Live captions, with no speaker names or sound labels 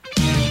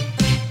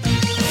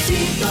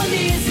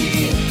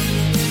sintonize.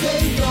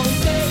 Central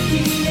C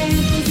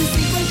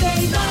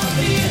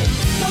 559,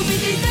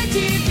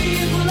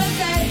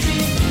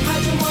 97,7.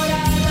 Rádio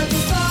Morada do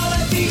Sol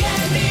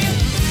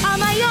FM. A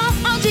maior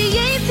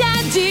audiência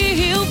de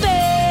Rio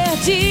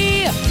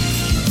Verde.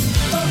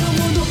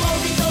 Todo mundo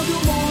ouve,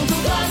 todo mundo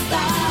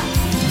gosta.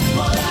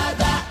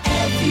 Morada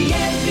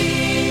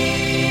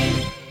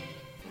FM.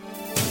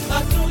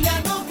 Patrulha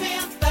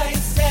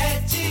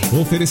 97.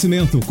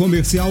 Oferecimento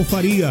Comercial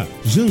Faria,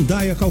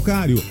 Jandaia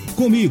Calcário.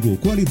 Comigo,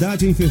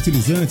 qualidade em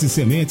fertilizantes,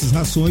 sementes,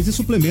 rações e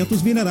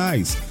suplementos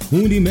minerais.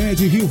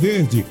 Unimed Rio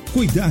Verde,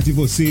 cuidar de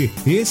você,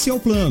 esse é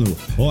o plano.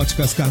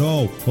 Óticas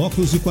Carol,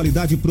 óculos de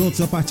qualidade prontos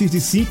a partir de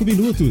 5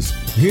 minutos.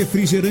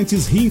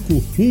 Refrigerantes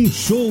Rinco, um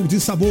show de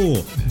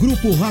sabor.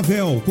 Grupo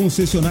Ravel,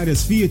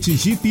 concessionárias Fiat,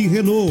 Jeep e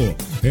Renault.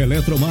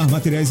 Eletromar,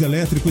 materiais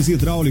elétricos e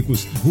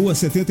hidráulicos, Rua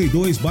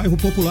 72, Bairro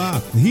Popular.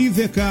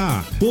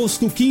 Rivecar,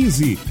 Posto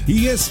 15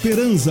 e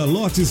Esperança,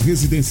 lotes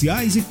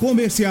residenciais e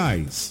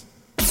comerciais.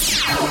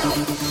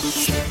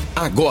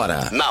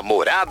 Agora, na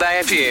Morada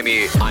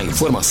FM, a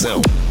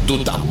informação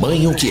do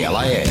tamanho que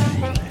ela é.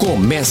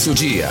 Comece o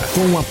dia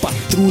com a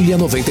Patrulha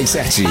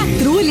 97.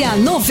 Patrulha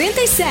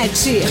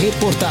 97.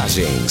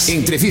 Reportagens,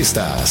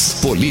 entrevistas,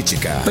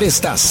 política,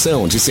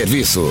 prestação de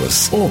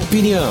serviços,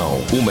 opinião.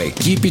 Uma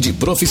equipe de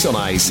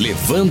profissionais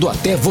levando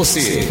até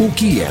você o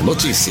que é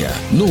notícia.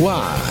 No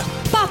ar.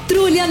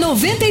 Patrulha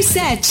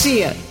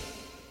 97.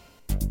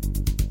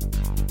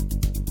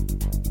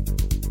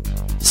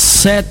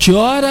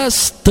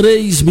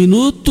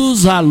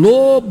 7h03.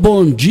 Alô,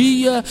 bom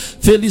dia,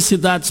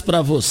 felicidades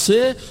para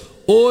você.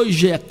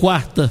 Hoje é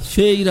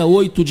quarta-feira,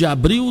 8 de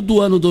abril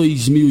do ano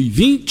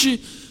 2020.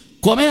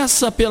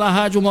 Começa pela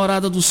Rádio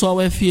Morada do Sol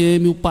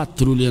FM, o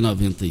Patrulha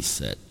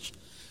 97.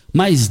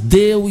 Mas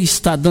Deus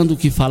está dando o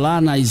que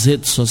falar nas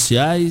redes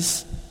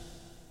sociais.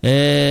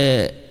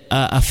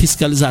 A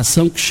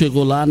fiscalização que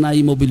chegou lá na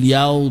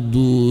imobilial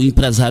do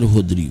empresário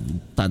Rodrigo.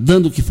 Está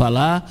dando o que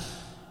falar.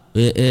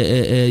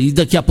 E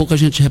daqui a pouco a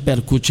gente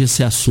repercute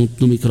esse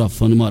assunto no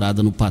microfone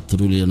Morada no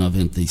Patrulha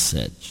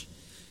 97.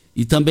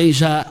 E também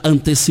já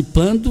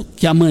antecipando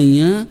que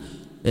amanhã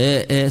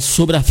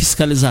sobre a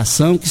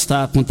fiscalização que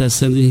está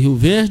acontecendo em Rio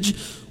Verde,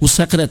 o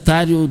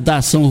secretário da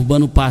Ação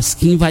Urbana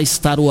Pasquim vai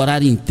estar o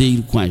horário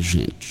inteiro com a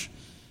gente.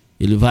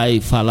 Ele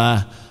vai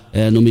falar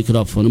no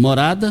microfone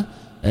Morada,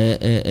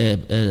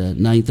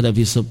 na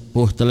entrevista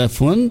por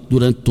telefone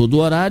durante todo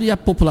o horário, e a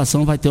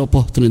população vai ter a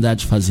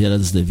oportunidade de fazer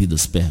as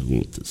devidas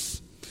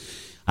perguntas.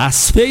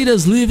 As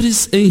feiras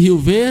livres em Rio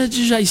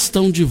Verde já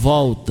estão de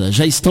volta,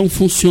 já estão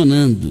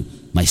funcionando,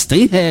 mas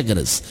tem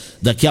regras.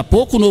 Daqui a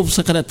pouco o novo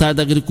secretário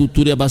da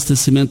Agricultura e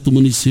Abastecimento do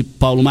município,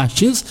 Paulo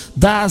Martins,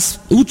 dá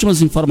as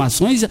últimas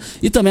informações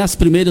e também as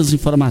primeiras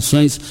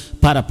informações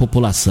para a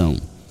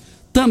população.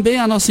 Também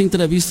a nossa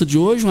entrevista de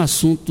hoje, um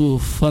assunto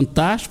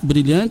fantástico,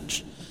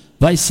 brilhante,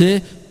 vai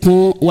ser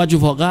com o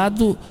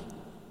advogado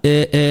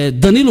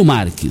Danilo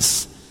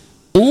Marques.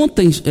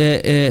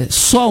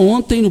 Só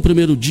ontem, no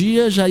primeiro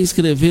dia, já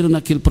inscreveram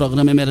naquele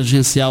programa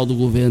emergencial do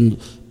governo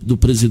do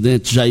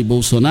presidente Jair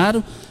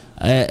Bolsonaro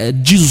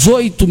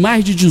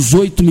mais de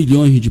 18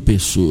 milhões de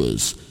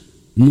pessoas,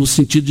 no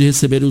sentido de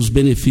receber os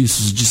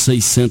benefícios de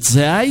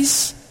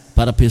R$600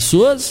 para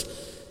pessoas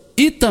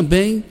e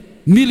também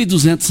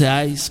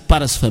R$1.200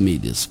 para as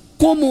famílias.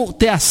 Como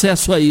ter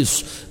acesso a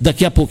isso?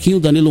 Daqui a pouquinho o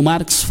Danilo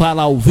Marques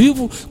fala ao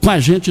vivo com a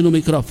gente no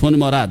microfone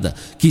Morada,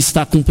 que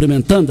está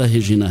cumprimentando a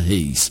Regina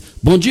Reis.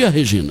 Bom dia,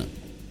 Regina.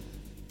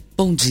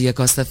 Bom dia,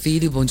 Costa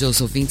Filho. Bom dia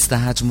aos ouvintes da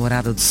Rádio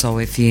Morada do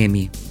Sol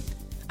FM.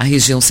 A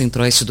região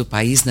centro-oeste do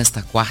país,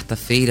 nesta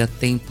quarta-feira,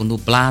 tempo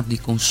nublado e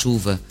com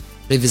chuva.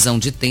 Previsão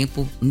de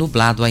tempo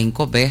nublado a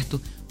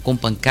encoberto, com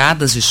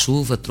pancadas de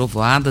chuva,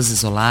 trovoadas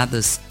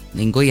isoladas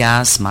em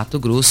Goiás, Mato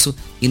Grosso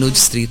e no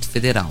Distrito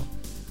Federal.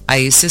 A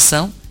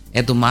exceção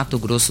é do Mato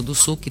Grosso do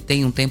Sul, que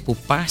tem um tempo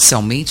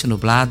parcialmente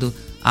nublado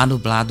a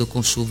nublado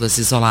com chuvas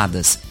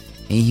isoladas.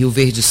 Em Rio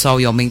Verde,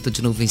 sol e aumento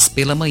de nuvens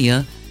pela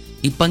manhã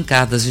e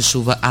pancadas de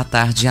chuva à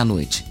tarde e à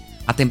noite.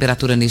 A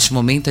temperatura neste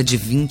momento é de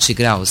 20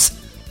 graus.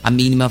 A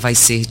mínima vai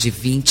ser de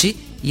 20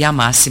 e a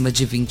máxima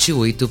de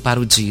 28 para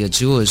o dia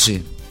de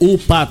hoje. O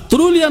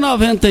Patrulha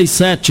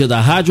 97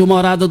 da Rádio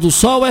Morada do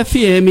Sol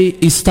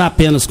FM está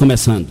apenas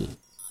começando.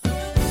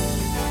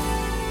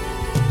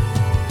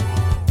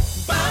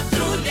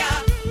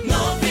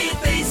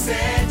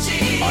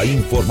 A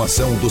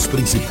informação dos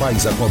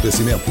principais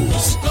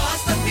acontecimentos.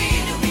 Costa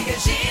Filho e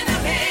Regina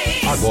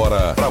Reis.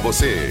 Agora pra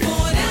você.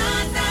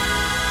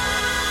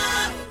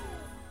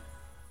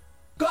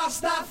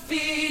 Costa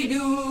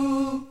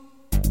Filho.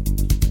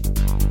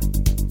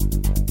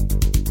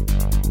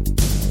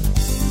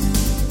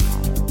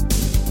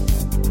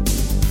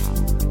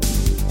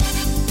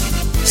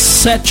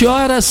 Sete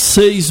horas,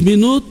 6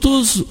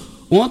 minutos.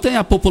 Ontem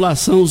a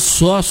população, os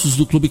sócios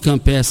do Clube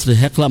Campestre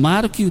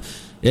reclamaram que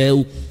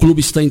o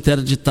clube está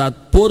interditado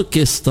por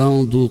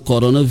questão do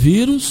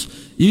coronavírus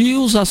e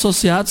os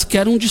associados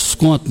querem um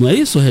desconto, não é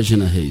isso,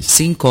 Regina Reis?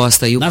 Sim,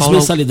 Costa. E o nas Paulo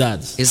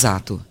mensalidades.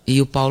 Exato.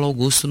 E o Paulo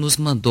Augusto nos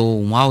mandou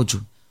um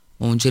áudio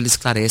onde ele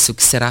esclarece o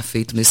que será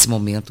feito nesse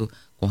momento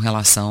com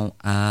relação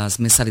às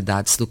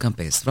mensalidades do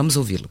campestre. Vamos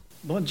ouvi-lo.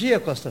 Bom dia,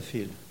 Costa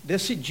Filho.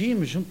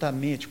 Decidimos,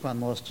 juntamente com a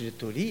nossa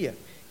diretoria,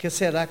 que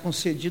será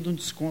concedido um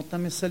desconto na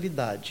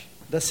mensalidade.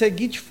 Da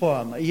seguinte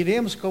forma,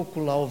 iremos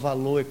calcular o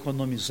valor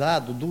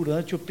economizado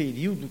durante o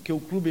período que o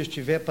clube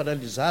estiver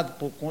paralisado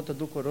por conta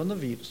do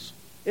coronavírus.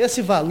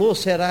 Esse valor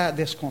será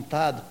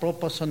descontado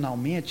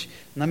proporcionalmente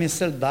na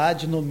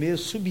mensalidade no mês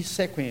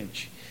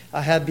subsequente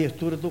à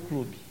reabertura do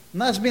clube.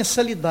 Nas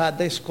mensalidades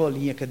da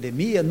escolinha e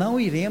academia, não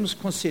iremos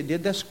conceder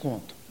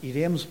desconto.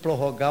 Iremos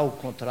prorrogar o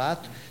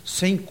contrato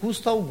sem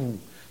custo algum,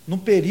 no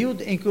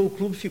período em que o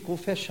clube ficou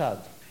fechado.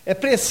 É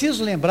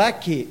preciso lembrar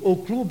que o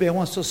clube é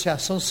uma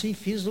associação sem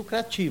fins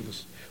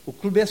lucrativos. O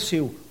clube é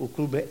seu, o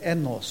clube é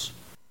nosso.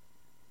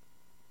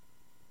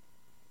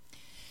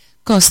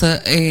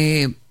 Costa,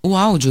 o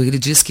áudio, ele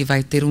diz que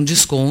vai ter um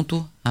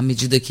desconto à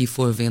medida que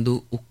for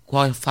vendo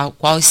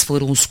quais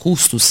foram os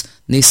custos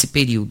nesse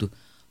período.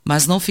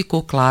 Mas não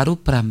ficou claro,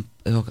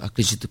 eu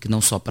acredito que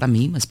não só para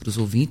mim, mas para os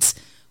ouvintes,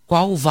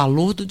 qual o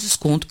valor do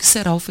desconto que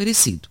será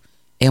oferecido.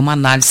 É uma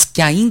análise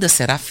que ainda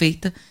será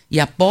feita e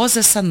após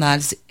essa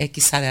análise é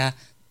que será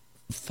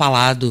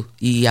falado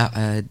e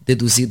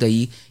deduzido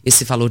aí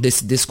esse valor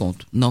desse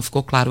desconto. Não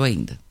ficou claro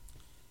ainda.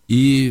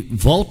 E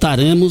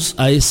voltaremos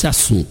a esse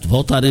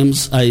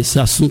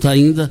assunto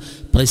ainda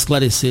para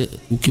esclarecer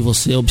o que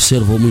você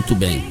observou muito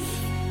bem.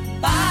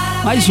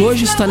 Mas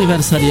hoje está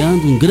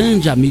aniversariando um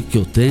grande amigo que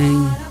eu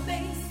tenho,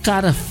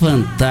 cara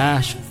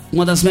fantástico,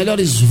 uma das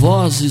melhores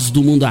vozes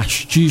do mundo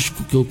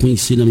artístico que eu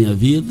conheci na minha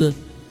vida,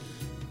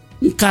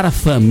 um cara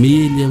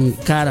família, um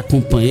cara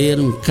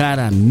companheiro, um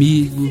cara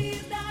amigo.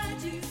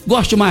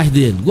 Gosto mais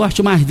dele.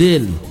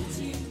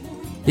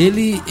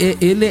 Ele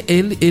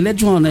é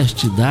de uma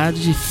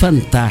honestidade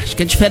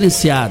fantástica, é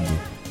diferenciado.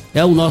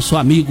 É o nosso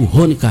amigo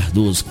Rony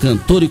Cardoso,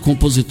 cantor e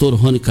compositor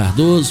Rony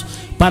Cardoso.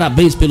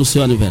 Parabéns pelo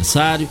seu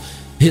aniversário.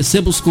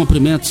 Receba os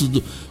cumprimentos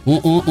do...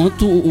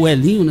 Ontem o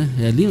Elinho, né?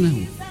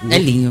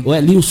 O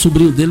Elinho, o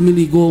sobrinho dele, me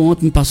ligou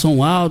ontem, me passou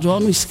um áudio.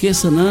 Não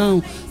esqueça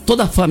não,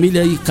 toda a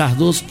família aí,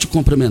 Cardoso, te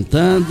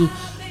cumprimentando.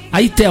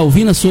 Aí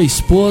Telvina, sua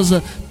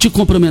esposa, te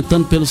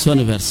cumprimentando pelo seu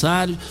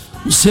aniversário.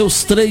 Os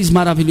seus 3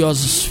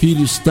 maravilhosos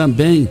filhos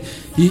também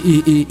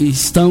e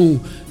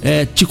estão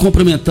te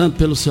cumprimentando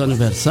pelo seu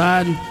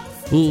aniversário.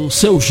 O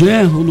seu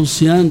genro, o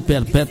Luciano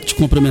Perpétuo, te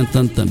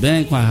cumprimentando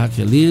também, com a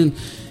Raqueline.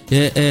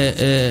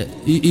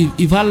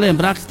 E vale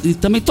lembrar que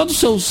também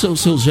todos os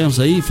seus genros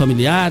aí,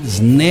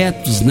 familiares,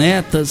 netos,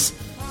 netas.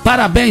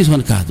 Parabéns,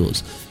 Rony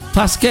Cardoso.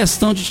 Faço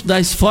questão de te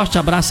dar esse forte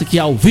abraço aqui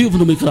ao vivo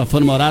no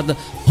microfone Morada.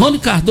 Rony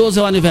Cardoso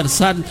é o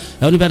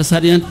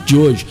aniversariante de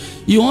hoje.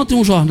 E ontem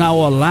um jornal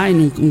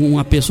online,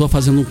 uma pessoa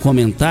fazendo um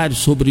comentário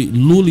sobre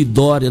Lula e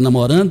Dória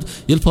namorando,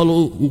 ele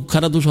falou, o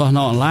cara do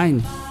jornal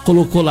online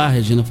colocou lá,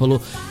 Regina,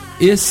 falou: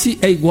 esse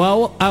é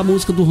igual a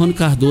música do Rony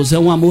Cardoso, é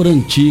um amor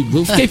antigo.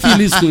 Eu fiquei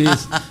feliz com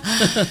isso.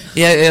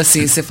 E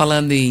assim, você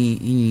falando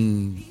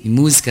em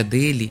música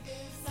dele,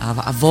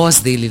 a voz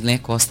dele, né,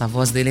 Costa? A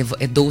voz dele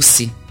é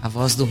doce. A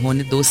voz do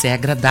Rony doce, é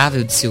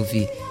agradável de se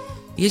ouvir.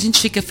 E a gente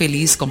fica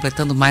feliz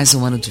completando mais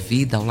um ano de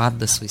vida ao lado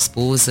da sua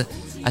esposa.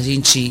 A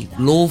gente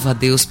louva a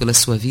Deus pela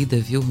sua vida,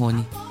 viu,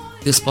 Rony?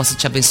 Deus possa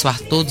te abençoar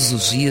todos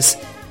os dias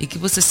e que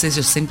você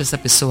seja sempre essa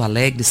pessoa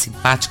alegre,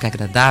 simpática,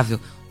 agradável.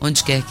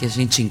 Onde quer que a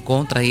gente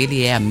encontra,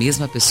 ele é a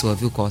mesma pessoa,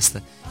 viu,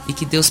 Costa? E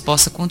que Deus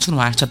possa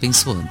continuar te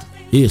abençoando.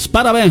 Isso,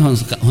 parabéns,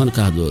 Rony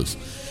Cardoso.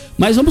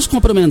 Mas vamos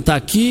cumprimentar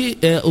aqui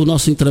o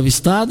nosso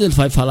entrevistado, ele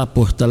vai falar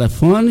por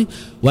telefone,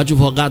 o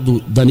advogado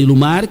Danilo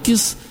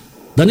Marques.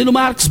 Danilo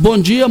Marques, bom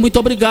dia, muito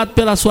obrigado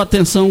pela sua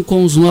atenção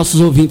com os nossos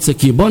ouvintes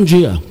aqui. Bom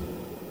dia.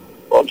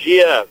 Bom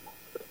dia,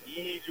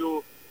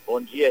 filho.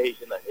 Bom dia,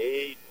 Regina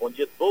Reis. Bom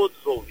dia a todos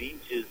os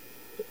ouvintes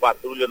do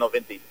Patrulha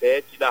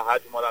 97 e da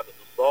Rádio Morada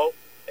do Sol.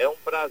 É um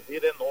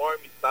prazer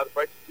enorme estar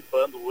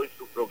participando hoje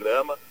do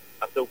programa,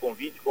 a seu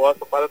convite,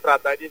 Costa, para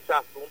tratar desse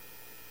assunto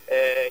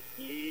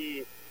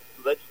que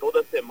durante toda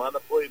a semana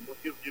foi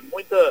motivo de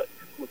muita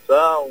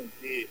discussão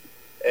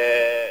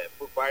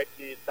por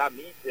parte da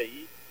mídia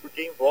aí,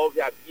 porque envolve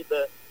a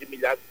vida de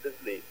milhares de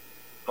brasileiros.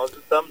 Nós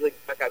estamos aqui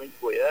na caminho de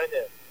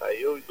Goiânia,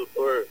 eu e o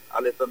doutor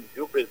Alessandro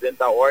Gil, presidente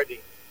da Ordem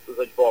dos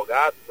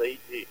Advogados aí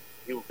de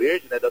Rio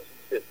Verde, né, da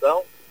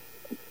subseção,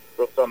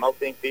 profissional que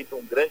tem feito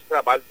um grande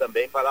trabalho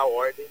também para a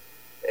Ordem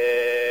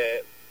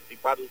e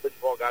para os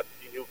advogados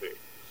de Rio Verde.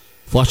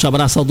 Forte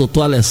abraço ao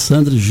doutor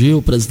Alessandro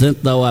Gil, presidente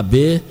da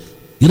OAB,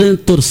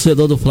 grande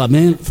torcedor do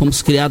Flamengo.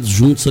 Fomos criados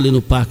juntos ali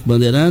no Parque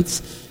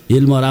Bandeirantes.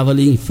 Ele morava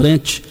ali em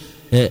frente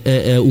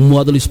o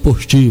módulo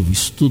esportivo,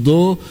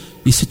 estudou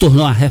e se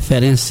tornou a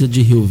referência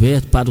de Rio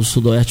Verde para o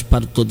Sudoeste,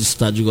 para todo o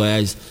estado de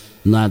Goiás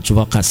na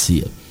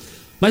advocacia.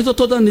 Mas,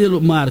 doutor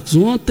Danilo Marques,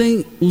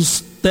 ontem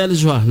os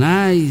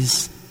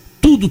telejornais,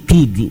 tudo,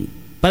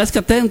 parece que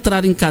até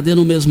entraram em cadeia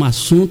no mesmo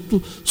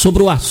assunto,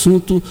 sobre o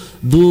assunto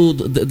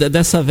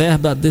dessa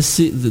verba,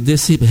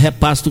 desse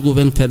repasse do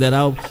governo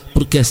federal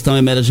por questão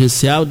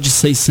emergencial de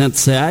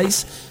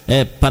R$600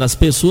 para as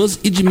pessoas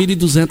e de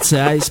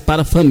R$1.200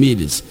 para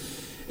famílias.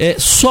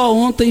 Só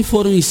ontem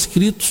foram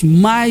inscritos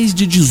mais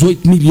de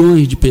 18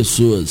 milhões de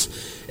pessoas.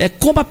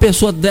 Como a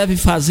pessoa deve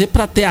fazer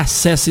para ter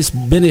acesso a esse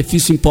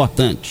benefício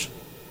importante?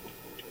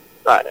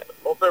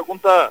 Uma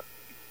pergunta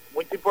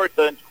muito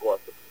importante,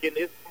 Costa, porque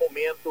nesse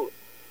momento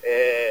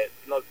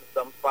que nós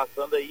estamos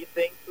passando aí,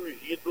 tem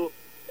surgido,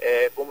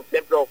 como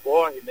sempre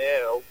ocorre,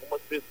 né,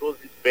 algumas pessoas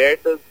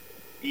espertas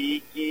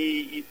e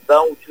que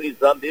estão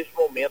utilizando este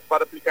momento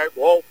para aplicar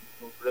golpes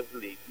nos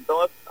brasileiros.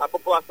 Então a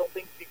população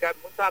tem que ficar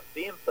muito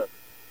atenta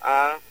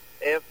a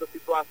essa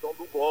situação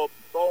do golpe.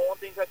 Só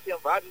ontem já tinha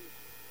vários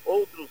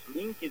outros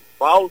links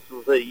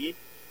falsos aí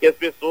que as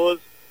pessoas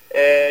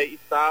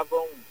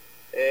estavam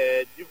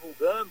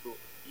divulgando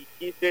e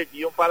que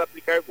serviam para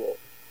aplicar golpe.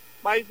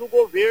 Mas o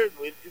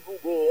governo, ele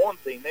divulgou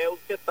ontem, né, os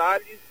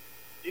detalhes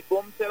de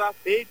como será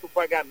feito o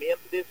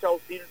pagamento desse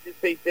auxílio de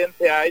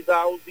R$600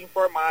 aos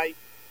informais.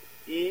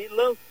 E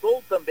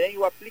lançou também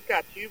o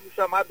aplicativo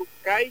chamado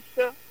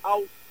Caixa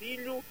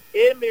Auxílio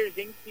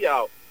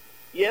Emergencial.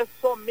 E é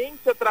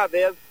somente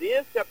através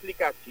desse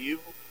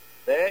aplicativo,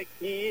 né,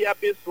 que a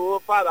pessoa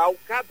fará o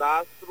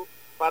cadastro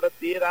para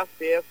ter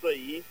acesso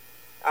aí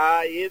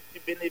a esse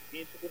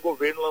benefício que o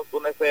governo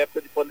lançou nessa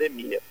época de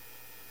pandemia.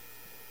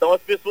 Então,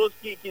 as pessoas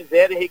que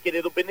quiserem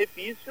requerer o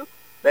benefício,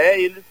 né,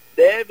 eles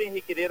devem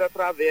requerer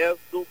através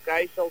do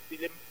Caixa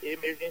Auxílio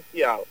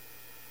Emergencial.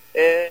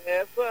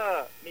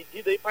 Essa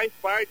medida aí faz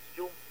parte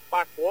de um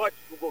pacote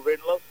que o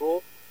governo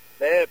lançou,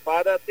 né,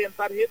 para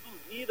tentar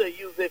reduzir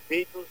aí os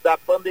efeitos da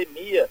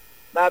pandemia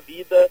na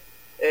vida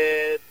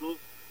dos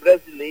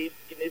brasileiros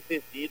que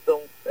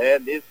necessitam,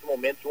 nesse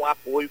momento, de um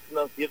apoio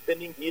financeiro,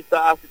 tendo em vista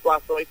a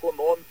situação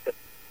econômica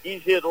que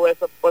gerou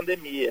essa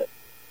pandemia.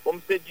 Como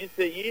você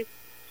disse aí,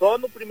 só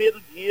no primeiro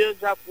dia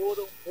já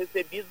foram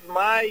recebidos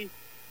mais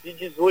de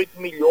 18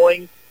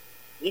 milhões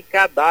de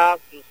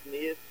cadastros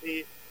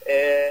nesse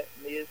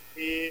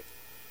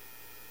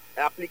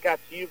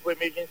aplicativo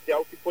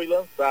emergencial que foi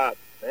lançado,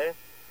 né?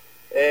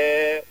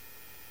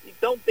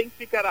 Então tem que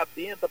ficar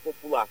atenta a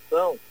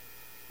população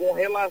com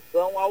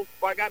relação aos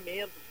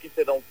pagamentos que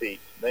serão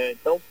feitos, né?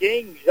 Então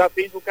quem já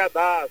fez o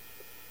cadastro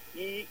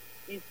e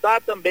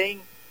está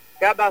também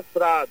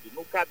cadastrado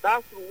no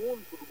cadastro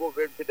único do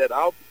governo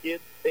federal, porque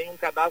tem um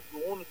cadastro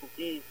único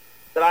que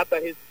trata a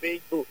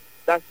respeito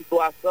da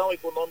situação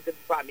econômica de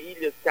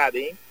famílias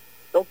carentes.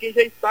 Então quem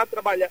já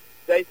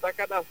está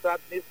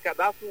cadastrado nesse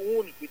cadastro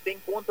único e tem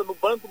conta no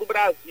Banco do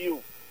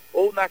Brasil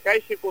ou na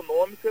Caixa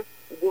Econômica,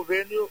 o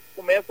governo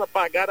começa a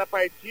pagar a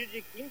partir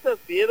de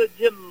quinta-feira,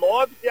 dia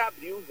 9 de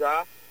abril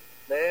já,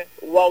 né,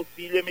 o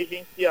auxílio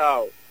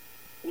emergencial.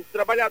 Os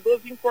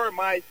trabalhadores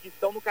informais que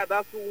estão no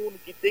cadastro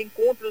único e têm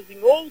contas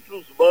em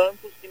outros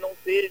bancos que não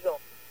seja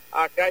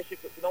a Caixa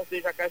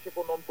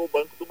Econômica ou o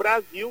Banco do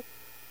Brasil,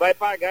 vai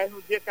pagar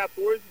no dia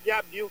 14 de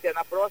abril, que é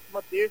na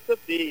próxima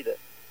terça-feira.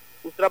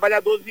 Os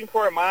trabalhadores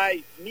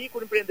informais,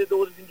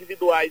 microempreendedores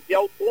individuais e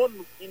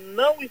autônomos que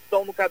não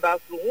estão no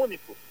cadastro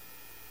único,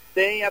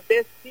 tem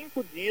até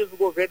 5 dias o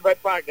governo vai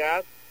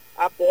pagar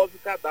após o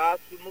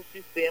cadastro no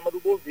sistema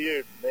do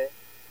governo, né?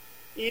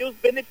 E os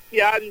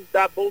beneficiários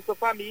da Bolsa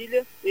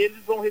Família,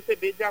 eles vão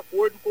receber de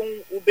acordo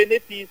com o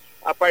benefício,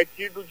 a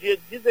partir do dia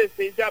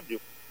 16 de abril.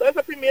 Então,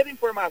 essa primeira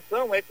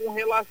informação é com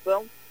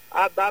relação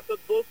à data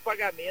dos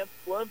pagamentos,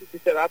 quando que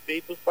será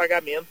feito os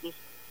pagamentos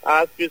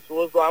às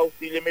pessoas do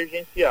auxílio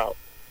emergencial.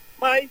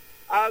 Mas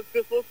as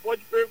pessoas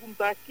podem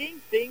perguntar quem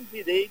tem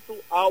direito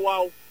ao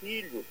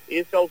auxílio,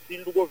 esse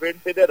auxílio do governo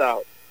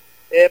federal.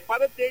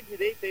 Para ter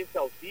direito a esse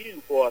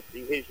auxílio, Costa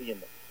e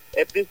Regina,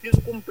 é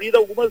preciso cumprir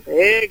algumas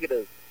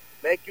regras,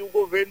 né, que o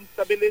governo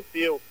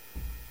estabeleceu.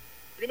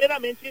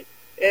 Primeiramente,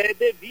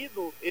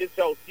 devido esse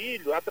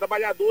auxílio a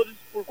trabalhadores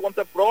por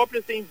conta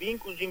própria, sem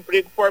vínculos de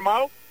emprego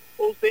formal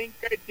ou sem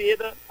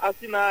carteira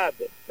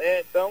assinada,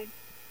 né? Então,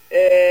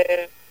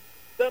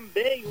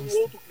 também um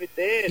outro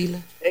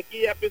critério é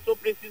que a pessoa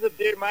precisa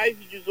ter mais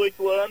de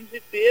 18 anos e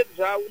ter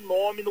já o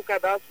nome no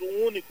cadastro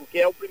único, que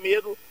é as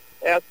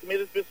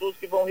primeiras pessoas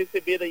que vão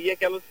receber aí,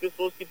 aquelas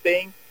pessoas que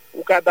têm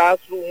o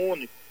cadastro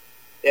único.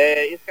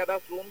 Esse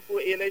cadastro único,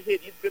 ele é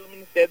gerido pelo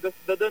Ministério da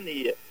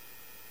Cidadania.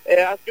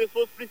 As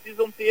pessoas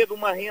precisam ter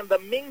uma renda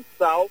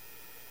mensal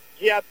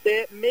de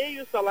até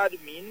meio salário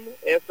mínimo.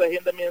 Essa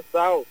renda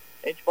mensal,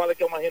 a gente fala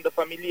que é uma renda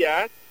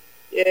familiar,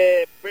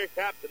 per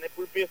capita, né,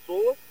 por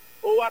pessoa,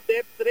 ou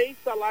até 3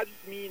 salários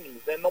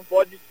mínimos, né? Não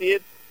pode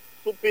ser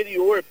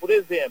superior. Por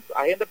exemplo,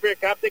 a renda per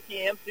capita é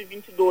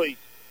 522,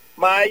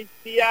 mas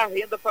se a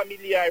renda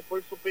familiar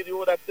for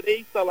superior a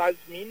 3 salários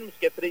mínimos,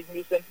 que é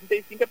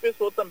 3.135, a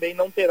pessoa também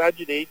não terá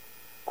direito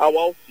ao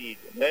auxílio,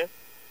 né?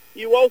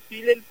 E o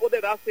auxílio, ele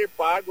poderá ser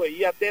pago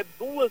aí até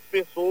 2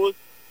 pessoas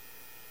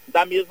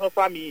da mesma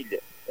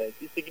família, né?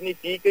 Isso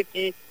significa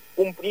que,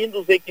 cumprindo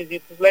os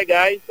requisitos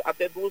legais,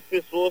 até 2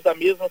 pessoas da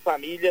mesma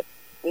família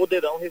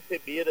poderão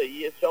receber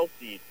aí esse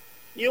auxílio.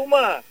 E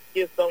uma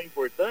questão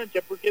importante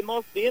é porque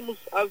nós temos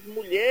as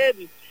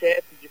mulheres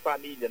chefes de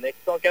família, né? Que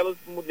são aquelas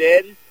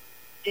mulheres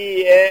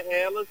que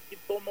elas que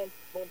tomam,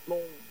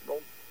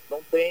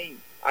 não tem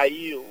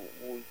aí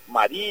o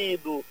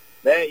marido,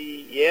 né,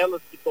 e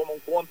elas que tomam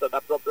conta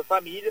da própria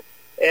família,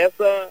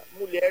 essa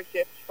mulher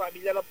chefe de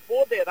família, ela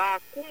poderá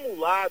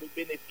acumular o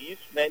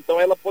benefício, né, então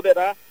ela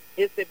poderá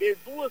receber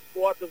 2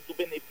 cotas do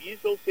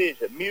benefício, ou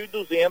seja, R$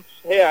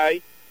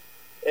 1.200,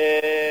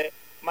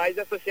 mas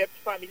essa chefe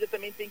de família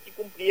também tem que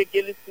cumprir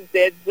aqueles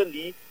critérios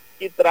ali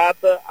que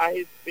trata a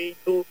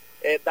respeito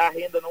da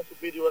renda não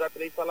superior a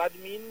 3 salários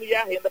mínimos e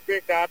a renda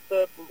per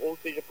capita, ou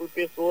seja, por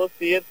pessoa,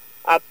 ser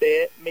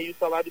até meio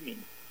salário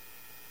mínimo.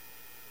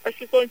 Acho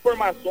que são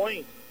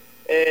informações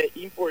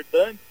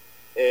importantes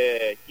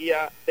que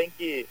tem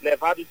que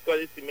levar o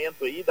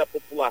esclarecimento aí da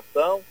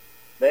população,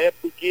 né,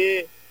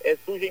 porque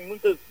surgem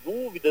muitas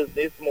dúvidas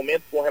nesse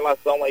momento com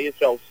relação a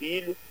esse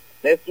auxílio,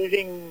 né,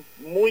 surgem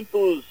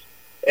muitos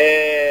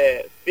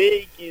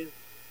fakes,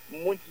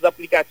 muitos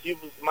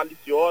aplicativos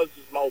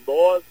maliciosos,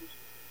 maldosos,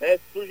 né,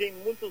 surgem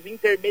muitos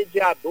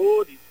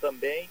intermediadores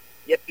também,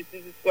 e é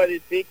preciso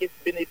esclarecer que esse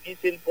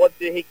benefício ele pode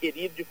ser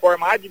requerido de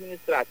forma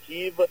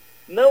administrativa,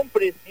 não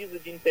precisa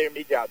de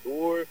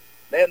intermediador,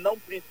 né, não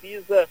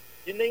precisa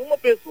de nenhuma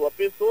pessoa. A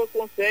pessoa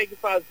consegue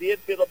fazer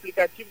pelo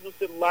aplicativo do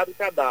celular o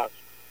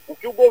cadastro. O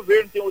que o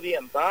governo tem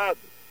orientado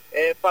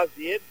é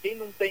fazer, quem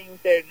não tem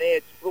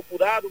internet,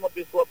 procurar uma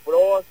pessoa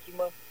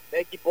próxima,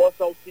 né, que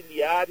possa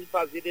auxiliar e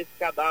fazer esse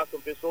cadastro,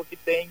 uma pessoa que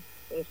tem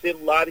um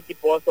celular e que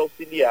possa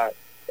auxiliar.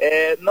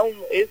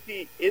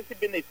 Esse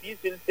benefício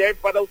ele serve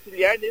para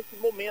auxiliar nesse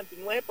momento,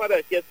 não é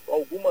para que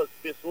algumas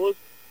pessoas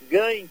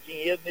ganhem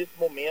dinheiro nesse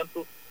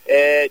momento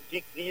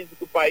de crise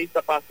que o país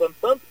está passando,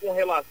 tanto com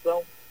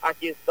relação à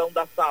questão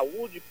da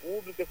saúde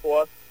pública,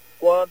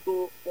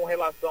 quanto com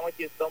relação à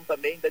questão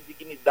também da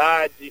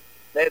dignidade,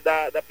 né,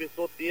 da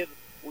pessoa ter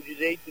o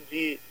direito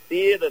de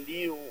ter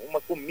ali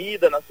uma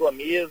comida na sua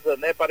mesa,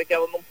 né, para que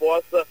ela não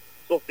possa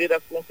sofrer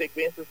as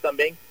consequências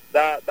também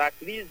da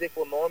crise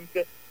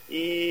econômica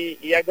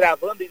e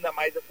agravando ainda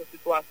mais essa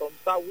situação de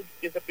saúde,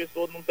 porque se a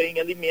pessoa não tem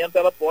alimento,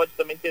 ela pode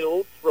também ter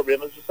outros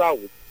problemas de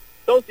saúde.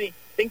 Então, sim,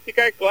 tem que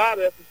ficar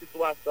claro essa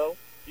situação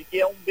de que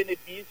é um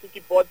benefício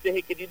que pode ser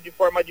requerido de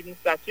forma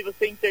administrativa,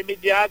 sem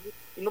intermediário,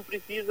 e não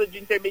precisa de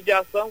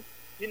intermediação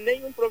de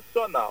nenhum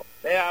profissional,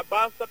 né?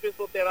 Basta a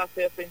pessoa ter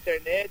acesso à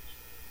internet,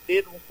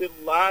 ter um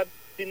celular.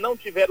 Se não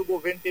tiver, o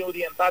governo tem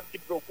orientado que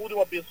procure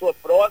uma pessoa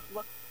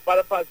próxima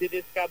para fazer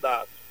esse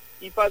cadastro.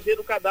 E fazer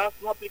o cadastro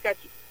no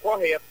aplicativo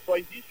correto. Só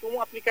existe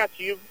um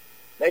aplicativo,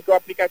 né, que é o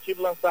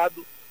aplicativo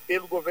lançado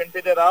pelo governo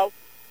federal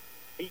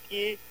e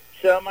que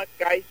chama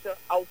Caixa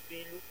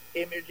Auxílio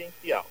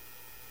Emergencial.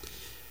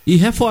 E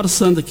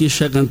reforçando aqui,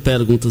 chegando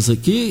perguntas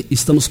aqui,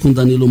 estamos com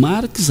Danilo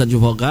Marques,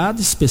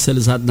 advogado,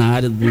 especializado na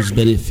área dos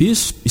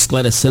benefícios,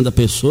 esclarecendo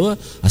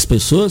as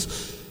pessoas,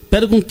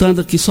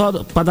 perguntando aqui,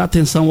 só para dar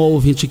atenção ao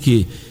ouvinte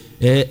aqui,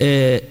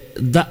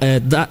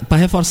 para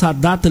reforçar a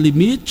data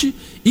limite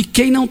e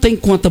quem não tem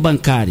conta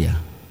bancária?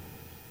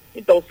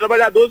 Então, os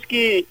trabalhadores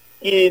que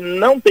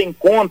não têm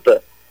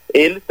conta,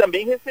 eles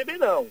também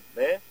receberão,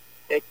 né?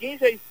 Quem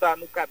já está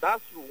no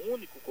cadastro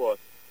único,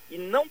 Costa, e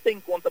não tem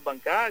conta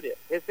bancária,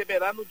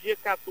 receberá no dia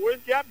 14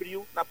 de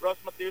abril, na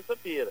próxima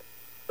terça-feira.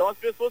 Então, as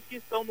pessoas que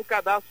estão no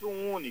cadastro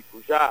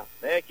único já,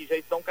 né, que já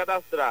estão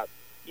cadastrados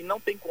e não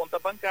tem conta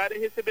bancária,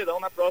 receberão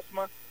na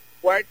próxima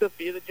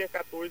quarta-feira, dia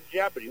 14 de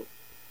abril.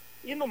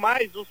 E no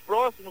mais, os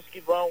próximos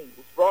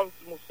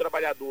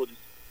trabalhadores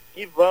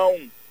que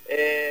vão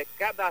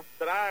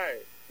cadastrar,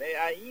 né,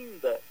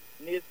 ainda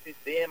nesse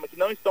sistema, que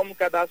não estão no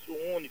cadastro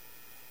único,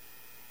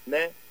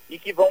 né, e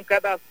que vão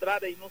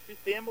cadastrar aí no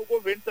sistema, o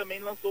governo também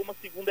lançou uma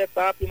segunda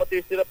etapa e uma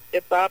terceira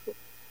etapa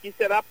que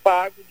será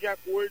pago de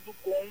acordo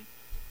com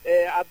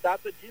a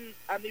data de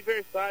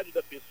aniversário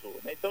da pessoa,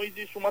 né? Então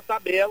existe uma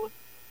tabela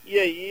e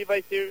aí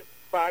vai ser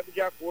pago de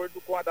acordo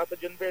com a data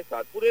de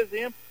aniversário. Por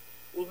exemplo,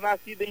 os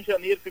nascidos em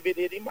janeiro,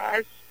 fevereiro e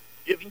março,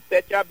 dia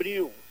 27 de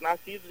abril, os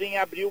nascidos em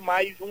abril,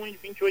 maio, junho,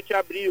 28 de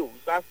abril,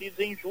 os nascidos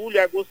em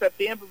julho, agosto,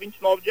 setembro,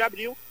 29 de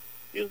abril,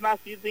 e os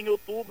nascidos em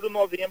outubro,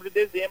 novembro e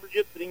dezembro,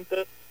 dia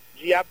 30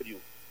 de abril,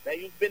 né?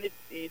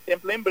 E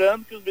sempre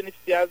lembrando que os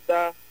beneficiários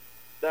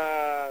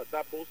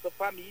da Bolsa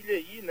Família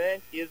aí, né,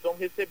 que eles vão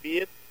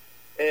receber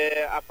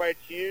a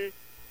partir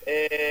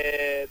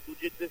do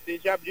dia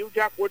 16 de abril, de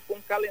acordo com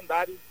o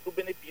calendário do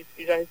benefício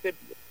que já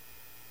recebia.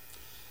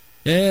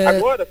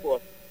 Agora, pô,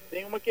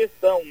 tem uma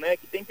questão, né,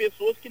 que tem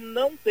pessoas que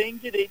não têm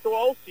direito ao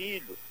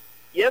auxílio.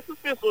 E essas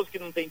pessoas que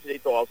não têm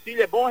direito ao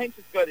auxílio, é bom a gente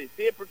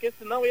esclarecer, porque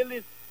senão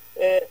eles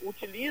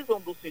utilizam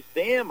do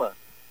sistema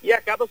e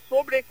acaba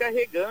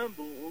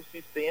sobrecarregando o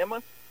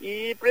sistema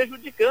e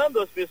prejudicando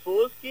as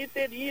pessoas que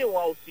teriam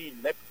auxílio,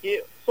 né?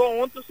 Porque só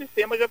ontem o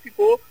sistema já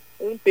ficou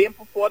um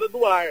tempo fora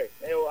do ar,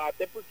 né?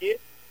 Até porque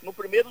no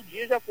primeiro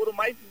dia já foram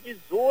mais de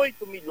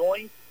 18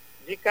 milhões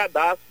de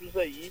cadastros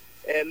aí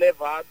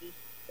levados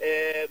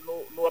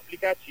no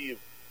aplicativo.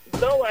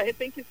 Então a gente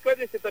tem que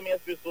esclarecer também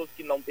as pessoas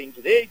que não têm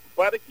direito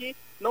para que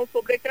não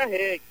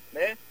sobrecarregue,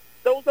 né?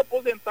 Então os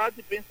aposentados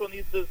e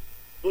pensionistas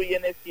do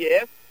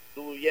INSS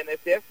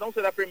não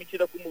será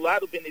permitido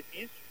acumular o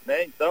benefício,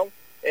 né? Então,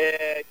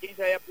 quem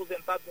já é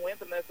aposentado não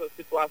entra nessa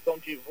situação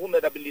de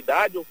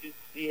vulnerabilidade ou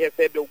se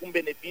recebe algum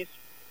benefício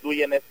do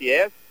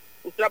INSS.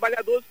 Os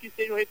trabalhadores que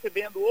estejam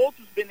recebendo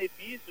outros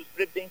benefícios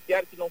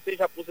previdenciários que não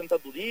seja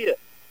aposentadoria,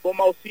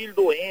 como auxílio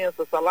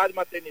doença, salário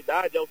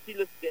maternidade,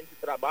 auxílio acidente de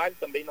trabalho,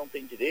 também não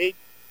tem direito,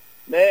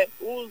 né?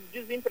 Os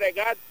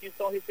desempregados que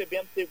estão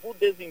recebendo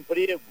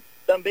seguro-desemprego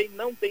também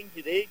não têm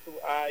direito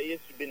a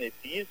este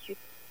benefício.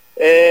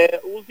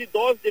 Os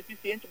idosos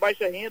deficientes de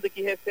baixa renda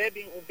que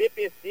recebem o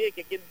BPC,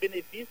 que é aquele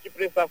benefício de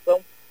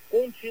prestação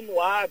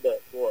continuada,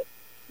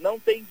 não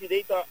têm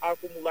direito a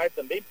acumular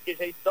também, porque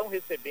já estão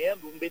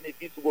recebendo um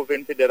benefício do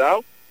governo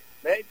federal,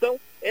 né? Então,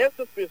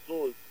 essas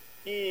pessoas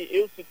que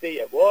eu citei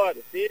agora,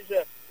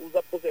 seja os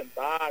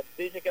aposentados,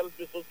 seja aquelas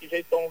pessoas que já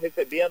estão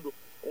recebendo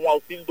um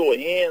auxílio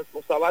doença,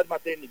 um salário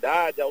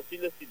maternidade,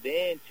 auxílio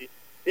acidente,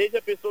 seja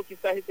a pessoa que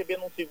está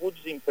recebendo um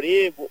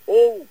seguro-desemprego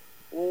ou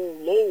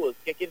o LOAS,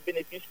 que é aquele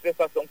benefício de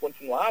prestação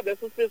continuada,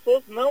 essas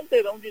pessoas não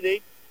terão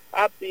direito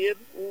a ter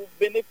o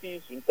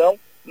benefício. Então,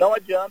 não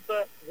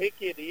adianta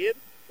requerer,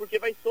 porque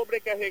vai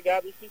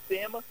sobrecarregar o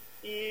sistema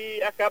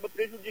e acaba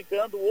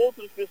prejudicando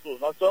outras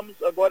pessoas. Nós estamos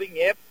agora em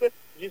época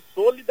de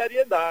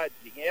solidariedade,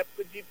 em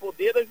época de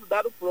poder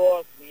ajudar o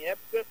próximo, em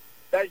época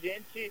da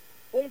gente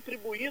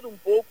contribuir um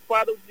pouco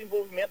para o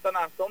desenvolvimento da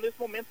nação nesse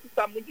momento que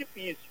está muito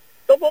difícil.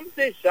 Então vamos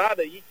deixar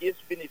aí que esse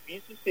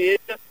benefício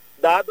seja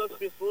dado às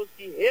pessoas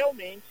que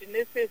realmente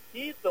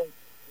necessitam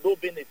do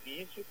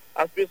benefício,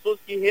 às pessoas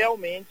que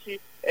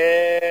realmente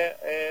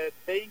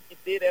têm que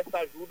ter essa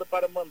ajuda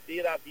para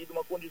manter a vida,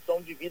 uma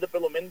condição de vida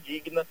pelo menos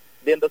digna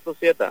dentro da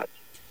sociedade.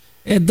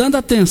 Dando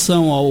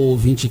atenção ao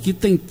ouvinte aqui,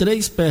 tem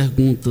 3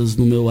 perguntas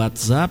no meu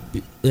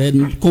WhatsApp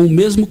com o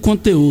mesmo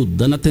conteúdo,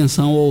 dando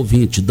atenção ao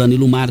ouvinte,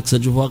 Danilo Marques,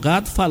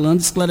 advogado, falando,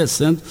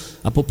 esclarecendo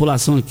a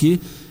população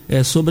aqui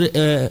sobre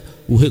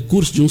o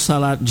recurso de um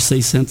salário de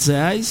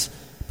R$600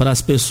 para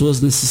as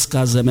pessoas nesses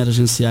casos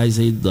emergenciais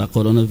aí da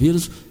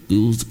coronavírus,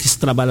 os que se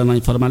trabalham na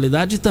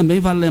informalidade, e também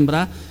vale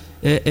lembrar,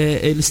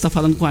 ele está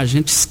falando com a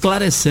gente,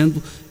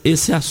 esclarecendo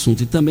esse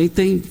assunto, e também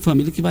tem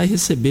família que vai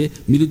receber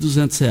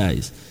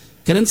R$1.200.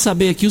 Querendo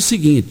saber aqui o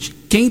seguinte,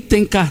 quem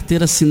tem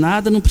carteira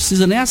assinada não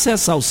precisa nem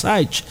acessar o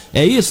site,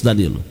 é isso,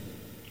 Danilo?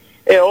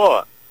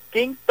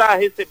 Quem está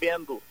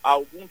recebendo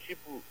algum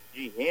tipo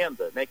de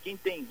renda, né, quem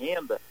tem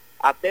renda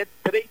até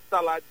 3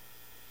 salários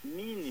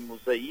mínimos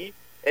aí,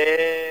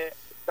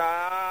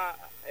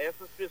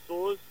 essas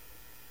pessoas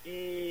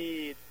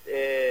que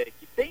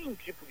têm um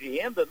tipo de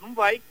renda não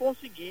vai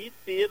conseguir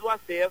ter o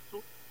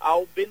acesso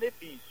ao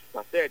benefício,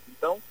 tá certo?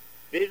 Então,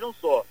 vejam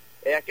só,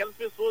 aquelas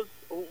pessoas,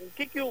 o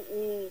que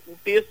o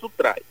texto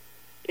traz?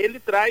 Ele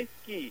traz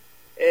que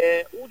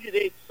o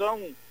direito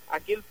são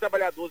aqueles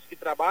trabalhadores que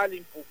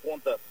trabalhem por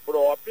conta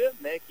própria,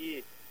 né,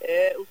 que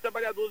os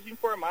trabalhadores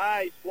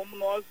informais, como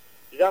nós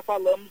já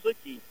falamos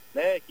aqui,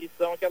 né, que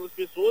são aquelas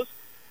pessoas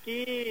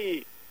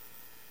que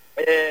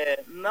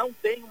não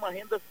têm uma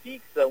renda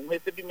fixa, um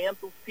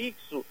recebimento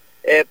fixo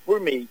por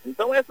mês.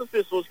 Então, essas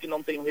pessoas que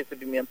não têm um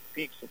recebimento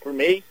fixo por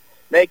mês,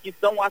 né, que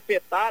são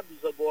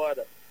afetados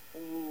agora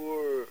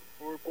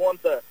por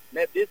conta,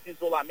 né, desse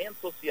isolamento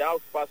social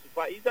que passa o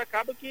país,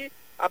 acaba que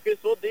a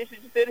pessoa deixa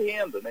de ter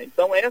renda, né?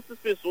 Então, essas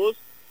pessoas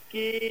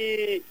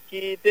que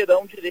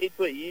terão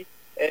direito aí,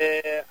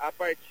 a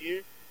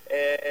partir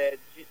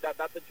da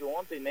data de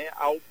ontem, né,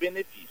 ao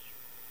benefício.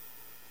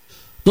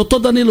 Doutor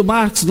Danilo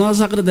Marques, nós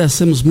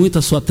agradecemos muito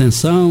a sua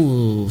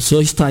atenção. O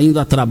senhor está indo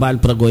a trabalho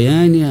para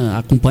Goiânia,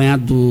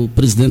 acompanhado do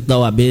presidente da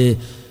OAB,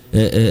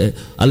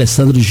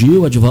 Alessandro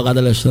Gil, advogado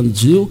Alessandro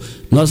Gil.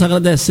 Nós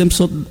agradecemos o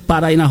senhor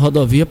parar aí na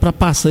rodovia para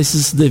passar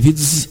esses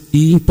devidos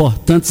e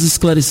importantes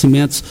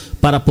esclarecimentos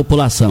para a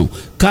população.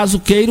 Caso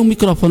queira, o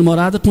microfone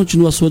Morada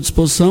continua à sua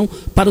disposição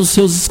para os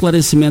seus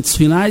esclarecimentos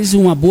finais e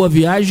uma boa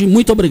viagem.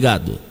 Muito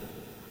obrigado.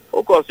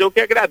 Ô Costa, eu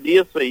que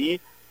agradeço aí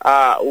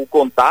o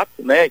contato,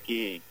 né,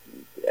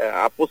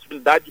 a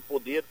possibilidade de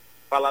poder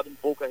falar um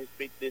pouco a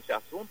respeito desse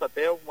assunto,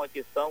 até uma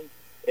questão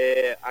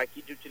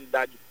aqui de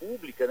utilidade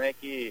pública, né,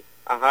 que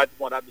a Rádio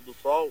Morada do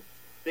Sol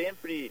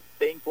sempre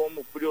tem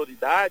como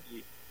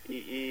prioridade,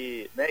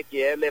 né,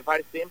 que é levar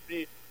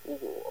sempre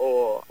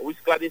o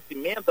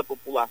esclarecimento à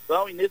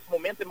população, e nesse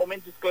momento é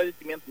momento de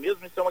esclarecimento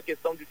mesmo. Isso é uma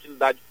questão de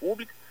utilidade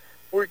pública,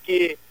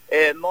 porque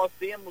nós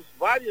temos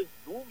várias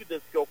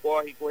dúvidas que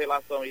ocorrem com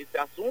relação a esse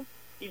assunto,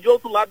 e de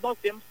outro lado nós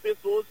temos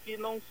pessoas que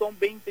não são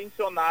bem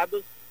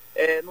intencionadas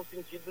no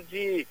sentido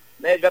de,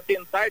 né, já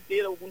tentar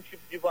ter algum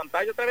tipo de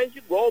vantagem através de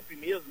golpe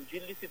mesmo, de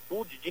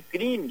ilicitude, de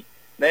crime,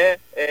 né,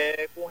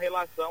 com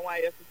relação a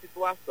essa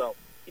situação.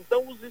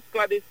 Então, os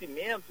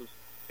esclarecimentos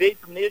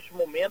feitos neste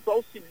momento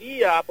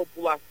auxilia a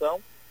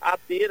população a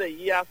ter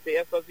aí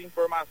acesso às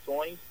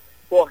informações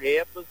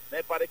corretas,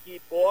 né, para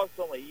que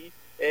possam aí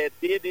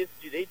ter esse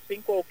direito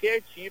sem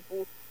qualquer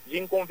tipo de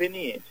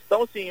inconveniente.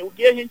 Então, assim, o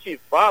que a gente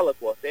fala,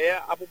 Costa,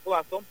 é a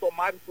população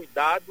tomar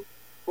cuidado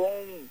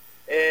com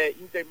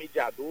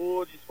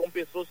intermediadores, com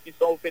pessoas que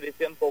estão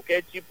oferecendo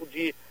qualquer tipo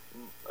de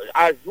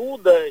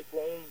ajuda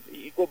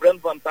e cobrando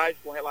vantagem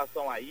com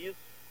relação a isso,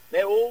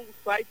 né, ou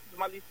sites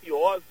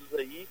maliciosos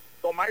aí,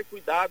 tomar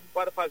cuidado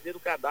para fazer o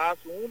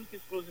cadastro único e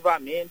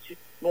exclusivamente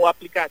no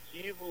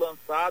aplicativo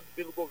lançado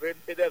pelo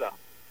governo federal,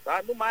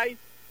 tá? No mais,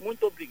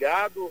 muito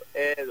obrigado,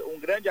 um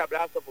grande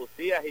abraço a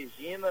você, a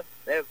Regina,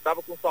 né?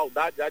 Estava com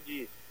saudade já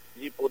de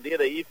poder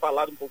aí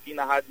falar um pouquinho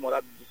na Rádio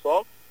Morada do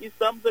Sol, e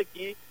estamos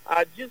aqui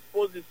à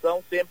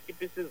disposição sempre que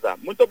precisar.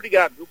 Muito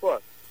obrigado, viu,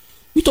 Costa?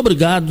 Muito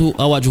obrigado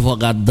ao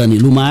advogado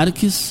Danilo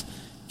Marques,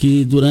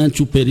 que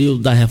durante o período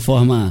da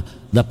reforma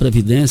da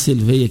Previdência,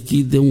 ele veio aqui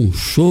e deu um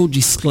show de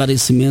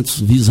esclarecimentos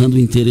visando o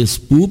interesse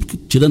público,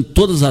 tirando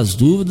todas as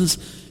dúvidas.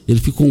 Ele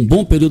ficou um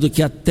bom período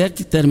aqui até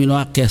que terminou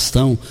a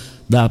questão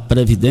da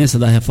Previdência,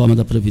 da reforma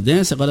da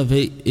Previdência. Agora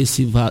veio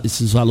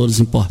esses valores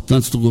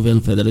importantes do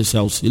governo federal, esse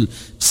auxílio de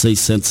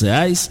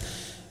R$600,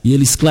 e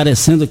ele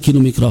esclarecendo aqui no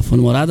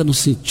microfone Morada, no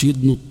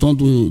sentido, no tom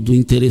do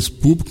interesse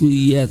público,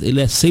 e ele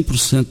é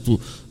 100%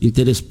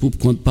 interesse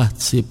público quando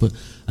participa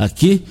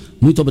aqui.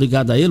 Muito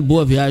obrigado a ele,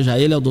 boa viagem a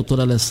ele, ao doutor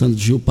Alessandro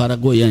Gil para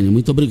Goiânia,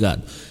 muito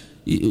obrigado.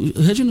 E,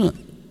 Regina,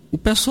 o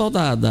pessoal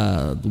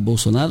do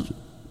Bolsonaro,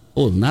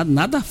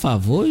 nada a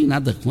favor e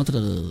nada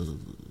contra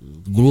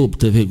Globo,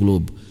 TV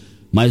Globo,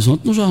 mas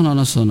ontem no Jornal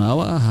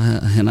Nacional, a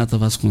Renata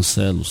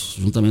Vasconcelos,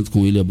 juntamente com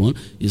o William Bonner,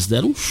 eles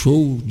deram um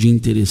show de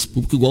interesse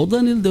público, igual o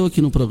Danilo deu aqui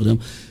no programa.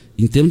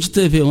 Em termos de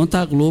TV, ontem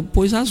a Globo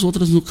pôs as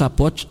outras no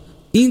capote,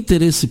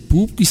 interesse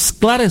público,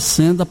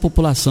 esclarecendo a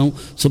população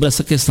sobre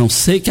essa questão.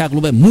 Sei que a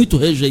Globo é muito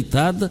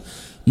rejeitada,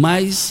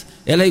 mas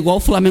ela é igual o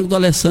Flamengo do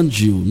Alessandro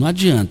Gil, não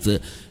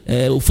adianta.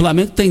 O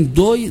Flamengo tem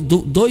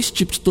dois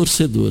tipos de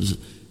torcedores,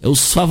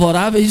 os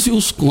favoráveis e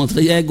os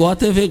contra, e é igual a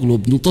TV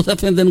Globo. Não estou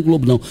defendendo o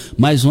Globo, não,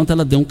 mas ontem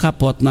ela deu um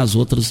capote nas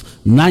outras,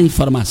 na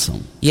informação.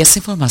 E essa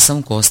informação,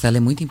 Costa, ela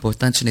é muito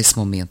importante nesse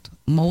momento.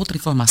 Uma outra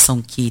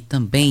informação que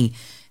também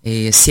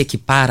se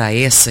equipara a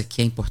essa,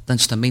 que é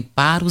importante também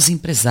para os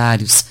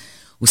empresários.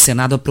 O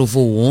Senado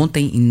aprovou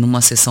ontem, em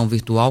uma sessão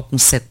virtual, com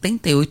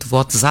 78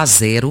 votos a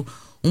 0,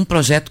 um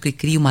projeto que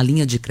cria uma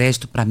linha de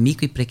crédito para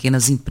micro e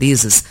pequenas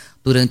empresas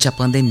durante a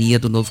pandemia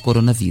do novo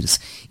coronavírus.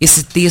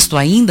 Esse texto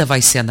ainda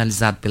vai ser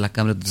analisado pela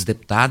Câmara dos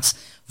Deputados,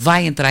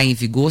 vai entrar em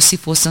vigor se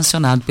for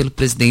sancionado pelo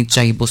presidente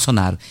Jair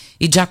Bolsonaro.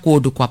 E, de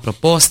acordo com a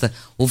proposta,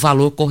 o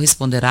valor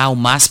corresponderá ao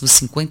máximo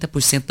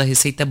 50% da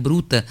receita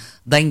bruta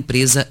da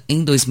empresa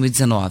em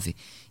 2019.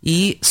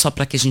 E, só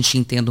para que a gente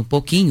entenda um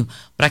pouquinho,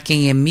 para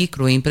quem é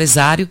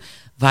microempresário,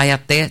 vai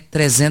até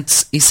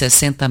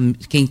 360,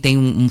 quem tem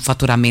um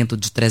faturamento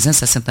de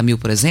 360 mil,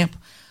 por exemplo,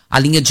 a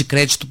linha de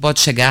crédito pode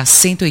chegar a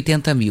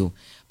 180 mil.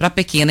 Para a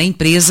pequena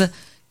empresa,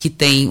 que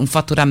tem um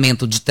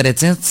faturamento de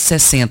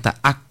 360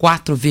 a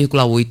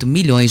 4,8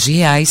 milhões de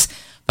reais,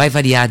 vai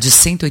variar de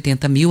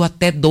 180 mil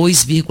até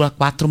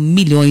 2,4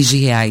 milhões de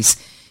reais.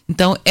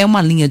 Então, é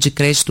uma linha de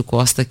crédito,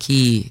 Costa,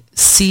 que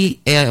se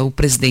o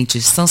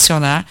presidente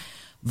sancionar,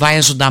 vai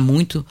ajudar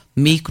muito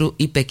micro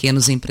e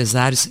pequenos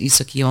empresários.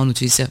 Isso aqui é uma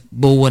notícia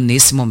boa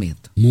nesse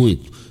momento.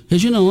 Muito.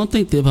 Regina,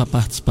 ontem teve a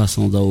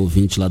participação da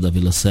ouvinte lá da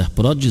Vila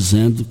Serpro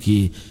dizendo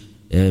que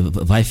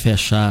vai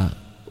fechar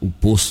o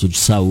posto de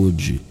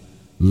saúde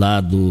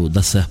lá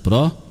da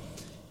Serpro,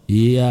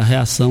 e a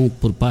reação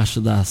por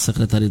parte da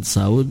Secretaria de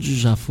Saúde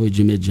já foi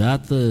de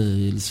imediata.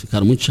 Eles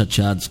ficaram muito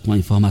chateados com a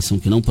informação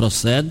que não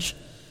procede,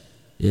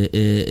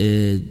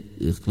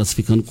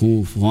 classificando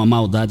com uma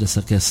maldade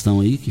essa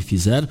questão aí que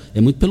fizeram.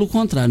 É muito pelo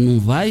contrário, não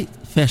vai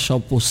fechar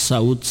o posto de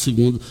saúde,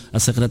 segundo a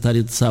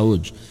Secretaria de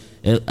Saúde.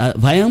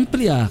 Vai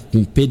ampliar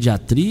com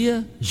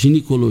pediatria,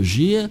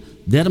 ginecologia,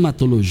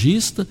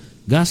 dermatologista,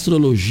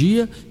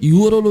 gastrologia e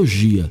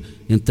urologia.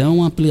 Então é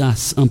uma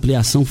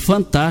ampliação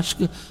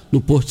fantástica no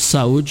posto de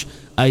saúde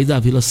aí da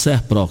Vila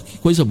Serpro. Que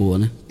coisa boa,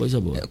 né? Coisa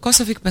boa.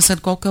 Eu fico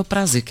pensando qual que é o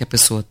prazer que a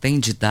pessoa tem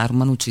de dar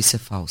uma notícia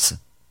falsa.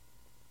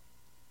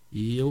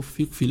 E eu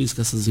fico feliz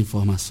com essas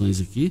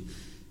informações aqui.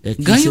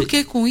 Ganha o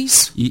que com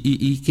isso?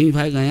 E quem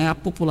vai ganhar é a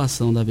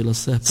população da Vila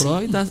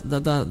Serpro e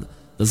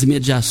das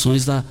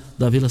imediações da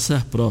Vila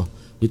Serpro.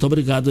 Muito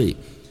obrigado aí.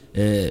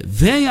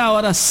 Vem a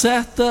hora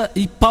certa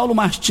e Paulo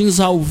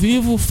Martins ao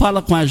vivo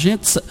fala com a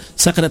gente,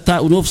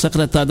 o novo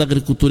secretário da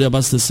Agricultura e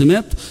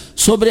Abastecimento,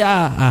 sobre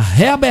a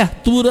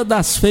reabertura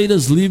das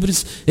feiras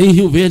livres em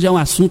Rio Verde. É um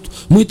assunto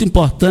muito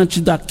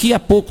importante daqui a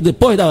pouco,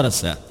 depois da hora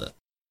certa.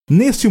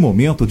 Neste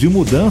momento de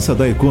mudança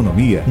da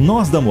economia,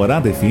 nós da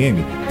Morada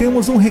FM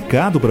temos um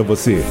recado para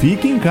você.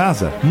 Fique em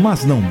casa,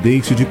 mas não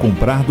deixe de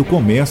comprar do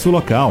comércio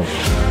local.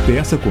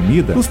 Peça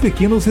comida dos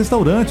pequenos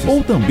restaurantes,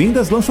 ou também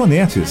das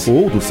lanchonetes,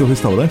 ou do seu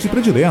restaurante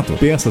predileto.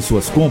 Peça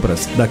suas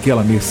compras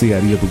daquela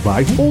mercearia do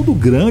bairro ou do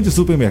grande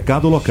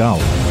supermercado local.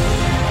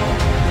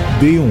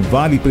 Dê um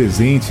vale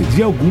presente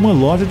de alguma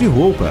loja de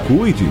roupa.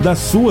 Cuide da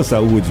sua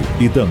saúde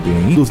e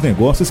também dos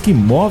negócios que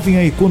movem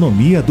a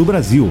economia do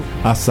Brasil.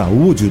 A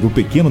saúde do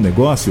pequeno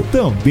negócio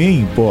também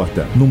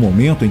importa. No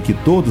momento em que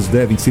todos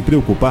devem se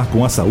preocupar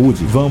com a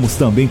saúde, vamos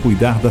também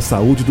cuidar da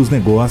saúde dos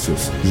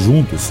negócios.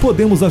 Juntos,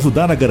 podemos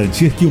ajudar a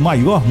garantir que o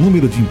maior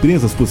número de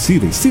empresas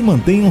possíveis se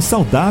mantenham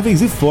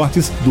saudáveis e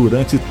fortes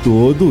durante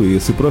todo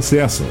esse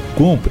processo.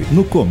 Compre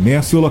no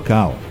comércio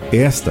local.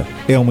 Esta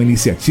é uma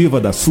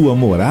iniciativa da sua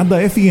Morada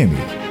FM.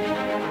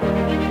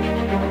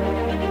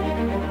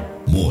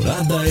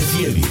 Morada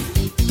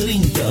FM,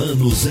 30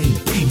 anos em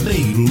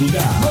primeiro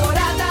lugar.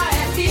 Morada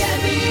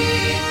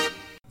FM.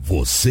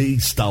 Você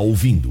está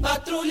ouvindo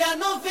Patrulha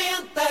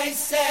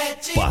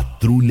 97.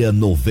 Patrulha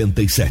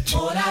 97.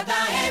 Morada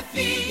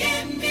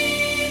FM.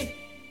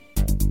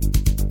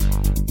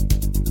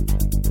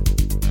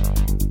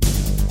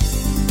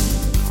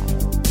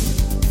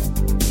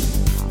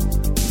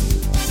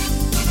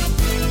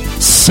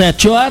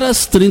 Sete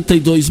horas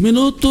 32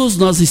 minutos,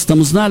 nós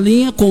estamos na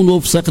linha com o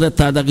novo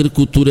secretário da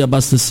Agricultura e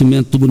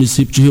Abastecimento do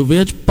município de Rio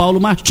Verde,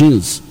 Paulo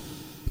Martins.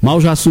 Mal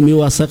já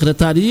assumiu a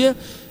secretaria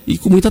e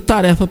com muita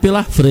tarefa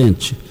pela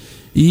frente.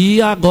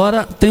 E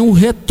agora tem um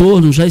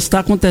retorno, já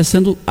está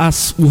acontecendo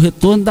o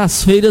retorno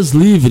das feiras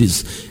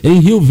livres em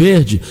Rio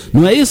Verde.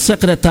 Não é isso,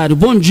 secretário?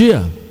 Bom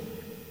dia.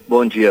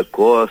 Bom dia,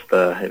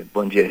 Costa.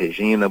 Bom dia,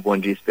 Regina. Bom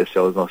dia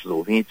especial aos nossos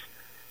ouvintes.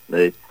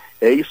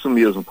 É isso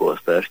mesmo,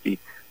 Costa. Acho que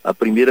a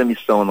primeira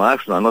missão,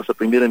 a nossa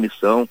primeira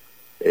missão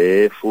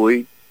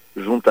foi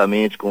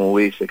juntamente com o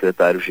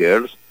ex-secretário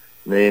Gerlos,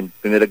 né?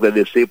 Primeiro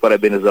agradecer e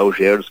parabenizar o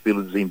Gerlos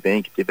pelo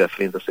desempenho que teve à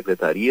frente da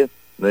secretaria,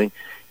 né?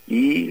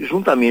 E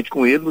juntamente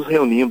com ele nos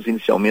reunimos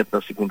inicialmente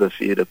na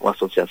segunda-feira com a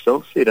Associação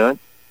dos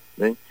Feirantes,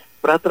 né?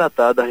 Para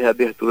tratar da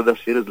reabertura das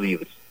feiras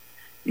livres.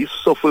 Isso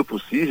só foi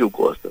possível,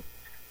 Costa,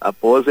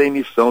 após a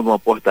emissão de uma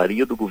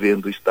portaria do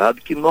governo do estado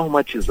que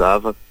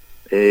normatizava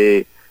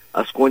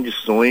as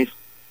condições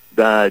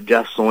de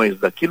ações,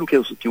 daquilo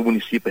que o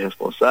município é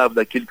responsável,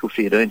 daquilo que o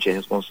feirante é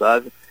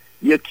responsável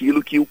e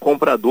aquilo que o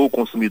comprador, o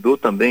consumidor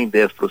também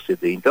deve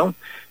proceder. Então,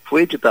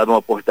 foi editada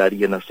uma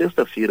portaria na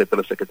sexta-feira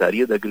pela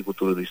Secretaria da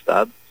Agricultura do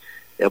Estado,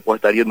 a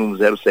portaria número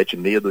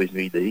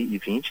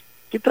 076/2020,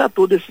 que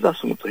tratou desses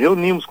assuntos.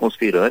 Reunimos com os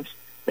feirantes,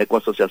 com a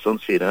Associação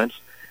dos Feirantes,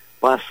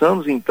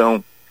 passamos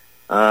então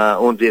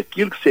onde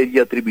aquilo que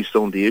seria a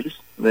atribuição deles,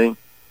 né?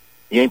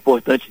 E é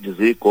importante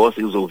dizer,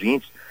 Costa e os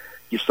ouvintes,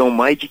 que são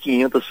mais de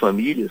 500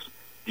 famílias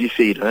de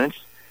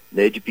feirantes,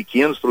 né, de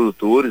pequenos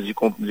produtores, de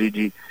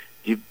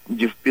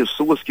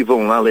pessoas que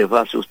vão lá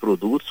levar seus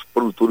produtos,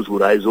 produtores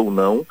rurais ou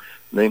não,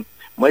 né,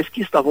 mas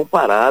que estavam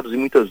parados e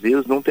muitas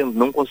vezes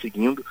não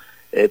conseguindo,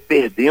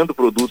 perdendo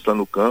produtos lá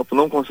no campo,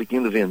 não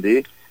conseguindo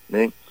vender,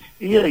 né,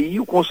 e aí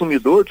o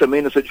consumidor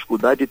também nessa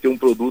dificuldade de ter um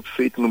produto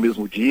feito no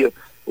mesmo dia,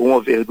 ou uma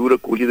verdura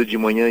colhida de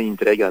manhã e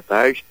entregue à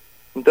tarde.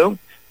 Então,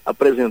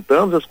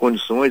 apresentamos as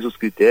condições, os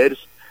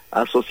critérios,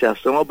 a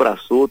associação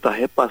abraçou, está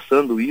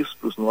repassando isso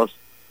para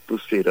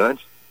os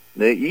feirantes,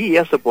 né? E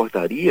essa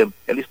portaria,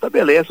 ela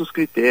estabelece os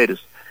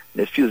critérios,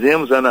 né?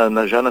 Fizemos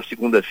já na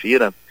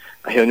segunda-feira,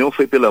 a reunião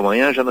foi pela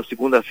manhã, já na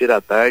segunda-feira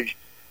à tarde,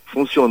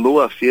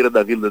 funcionou a feira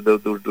da Vila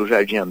do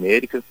Jardim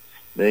América,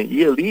 né?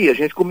 E ali a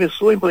gente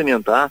começou a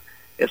implementar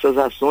essas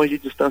ações de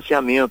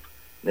distanciamento,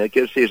 né?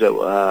 Que seja,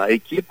 a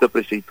equipe da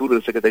Prefeitura,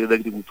 da Secretaria da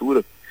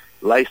Agricultura,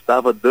 lá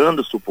estava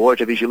dando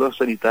suporte, a Vigilância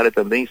Sanitária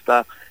também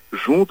está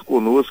junto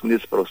conosco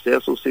nesse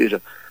processo, ou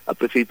seja, a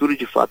Prefeitura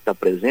de fato está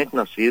presente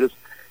nas feiras,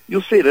 e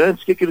os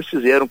feirantes, o que eles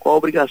fizeram, qual a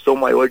obrigação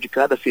maior de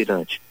cada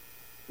feirante?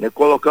 Né?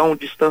 Colocar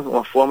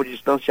uma forma de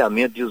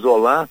distanciamento, de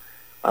isolar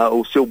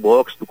o seu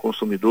box do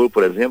consumidor,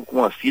 por exemplo, com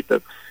uma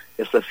fita,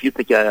 essa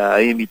fita que a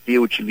AMT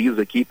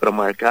utiliza aqui para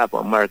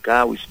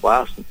marcar o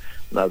espaço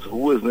nas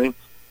ruas, né?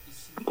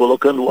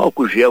 Colocando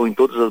álcool gel em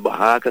todas as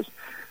barracas,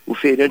 o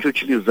feirante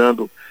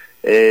utilizando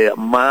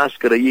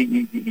máscara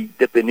e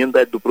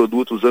dependendo do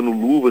produto, usando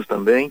luvas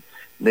também,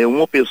 né?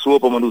 Uma pessoa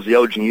para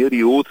manusear o dinheiro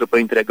e outra para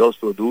entregar os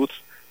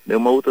produtos, né?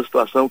 Uma outra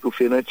situação que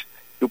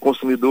o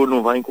consumidor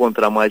não vai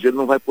encontrar mais, ele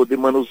não vai poder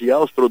manusear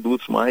os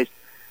produtos mais,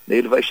 né?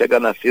 Ele vai chegar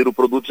na feira, o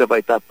produto já vai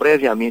estar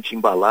previamente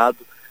embalado,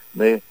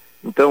 né?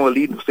 Então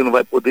ali você não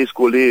vai poder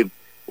escolher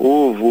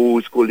ovo ou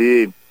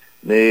escolher,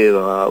 né,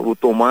 o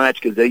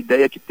tomate, quer dizer, a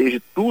ideia é que esteja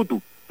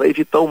tudo para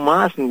evitar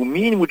o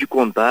mínimo de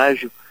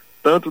contágio,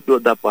 tanto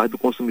da parte do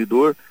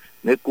consumidor,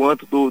 né,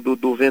 quanto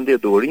do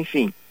vendedor,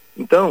 enfim.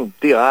 Então,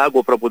 ter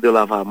água para poder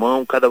lavar a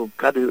mão, cada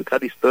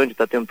estande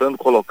está tentando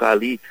colocar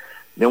ali,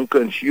 né, um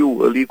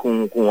cantil ali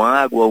com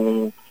água,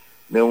 um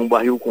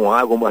barril com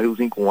água, um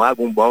barrilzinho com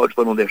água, um balde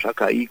para não deixar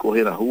cair,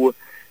 correr na rua.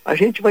 A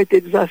gente vai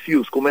ter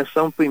desafios,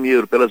 começamos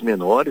primeiro pelas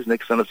menores, né,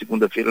 que são na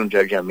segunda-feira no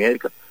Jardim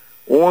América.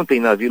 Ontem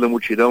na Vila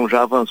Mutirão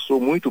já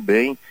avançou muito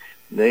bem,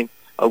 né,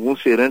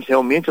 alguns feirantes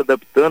realmente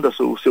adaptando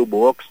o seu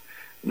box,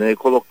 né,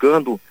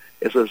 colocando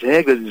essas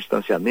regras de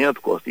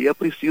distanciamento, Costa, e é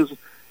preciso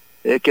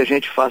que a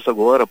gente faça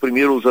agora,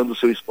 primeiro usando o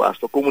seu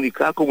espaço para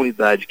comunicar à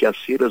comunidade que as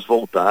feiras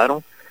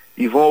voltaram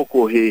e vão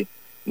ocorrer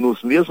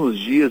nos mesmos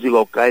dias e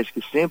locais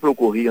que sempre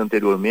ocorria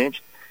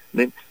anteriormente,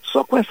 né?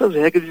 Só com essas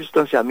regras de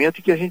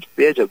distanciamento que a gente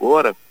pede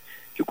agora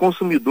que o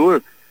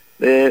consumidor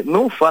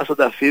não faça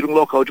da feira um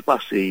local de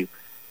passeio.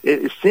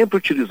 Sempre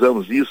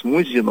utilizamos isso,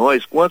 muitos de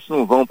nós, quantos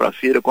não vão para a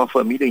feira com a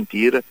família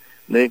inteira,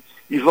 né?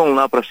 E vão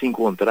lá para se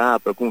encontrar,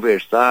 para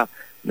conversar,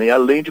 né?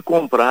 Além de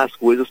comprar as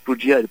coisas para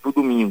o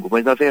domingo,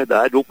 mas na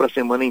verdade, ou para a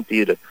semana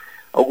inteira.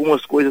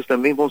 Algumas coisas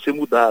também vão ser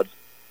mudadas.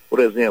 Por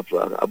exemplo,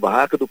 a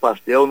barraca do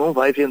pastel não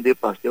vai vender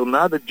pastel,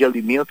 nada de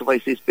alimento vai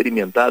ser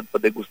experimentado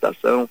para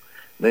degustação,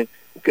 né?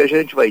 O que a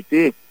gente vai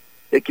ter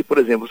é que, por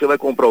exemplo, você vai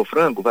comprar o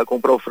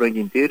frango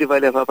inteiro e vai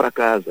levar para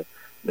casa,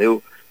 né?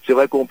 Você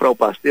vai comprar o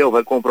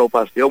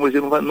pastel, mas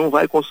ele não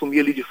vai consumir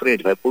ali de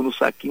frente, vai pôr no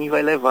saquinho e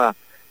vai levar,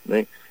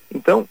 né?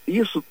 Então,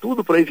 isso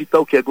tudo para evitar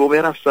o que?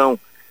 Aglomeração,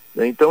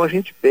 né? Então a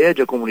gente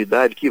pede à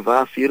comunidade que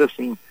vá à feira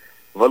sim,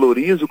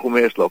 valorize o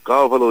comércio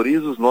local,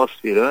 valorize os nossos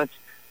feirantes,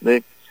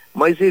 né?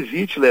 Mas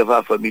evite levar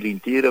a família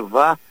inteira,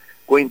 vá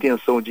com a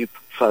intenção de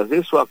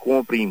fazer sua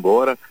compra e ir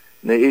embora,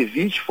 né?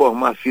 Evite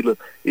formar fila,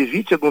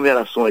 evite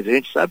aglomerações. A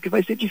gente sabe que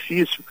vai ser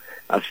difícil.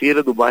 A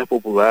feira do bairro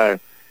Popular,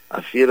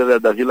 a feira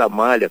da Vila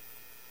Malha,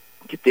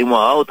 que tem uma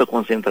alta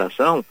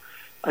concentração,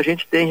 a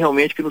gente tem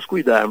realmente que nos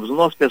cuidarmos. O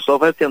nosso pessoal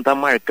vai tentar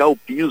marcar o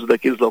piso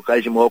daqueles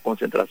locais de maior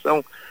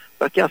concentração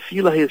para que a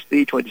fila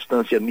respeite uma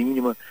distância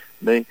mínima,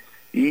 né?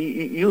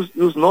 E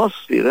os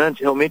nossos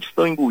feirantes realmente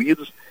estão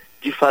imbuídos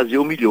de fazer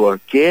o melhor,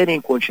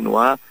 querem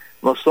continuar.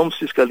 Nós somos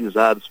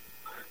fiscalizados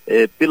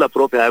pela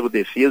própria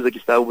Agrodefesa, que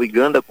está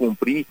obrigando a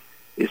cumprir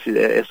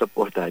essa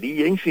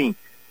portaria. Enfim,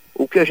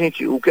 o que a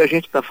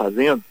gente está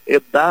fazendo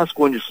é dar as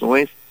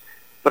condições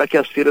para que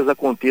as feiras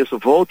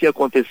voltem a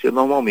acontecer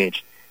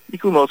normalmente, e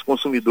que o nosso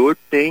consumidor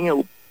tenha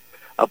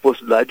a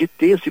possibilidade de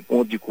ter esse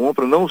ponto de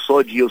compra, não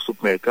só de ir ao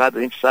supermercado.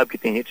 A gente sabe que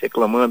tem gente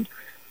reclamando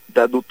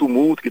do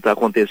tumulto que está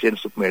acontecendo no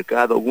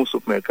supermercado. Alguns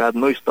supermercados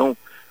não estão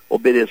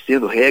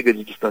obedecendo regras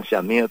de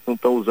distanciamento, não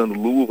estão usando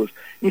luvas,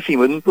 enfim,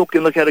 mas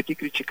não quero aqui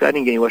criticar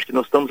ninguém. Eu acho que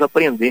nós estamos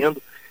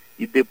aprendendo,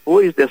 e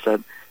depois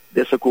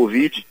dessa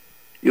Covid,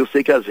 eu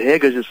sei que as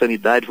regras de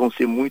sanidade vão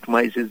ser muito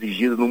mais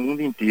exigidas no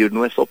mundo inteiro,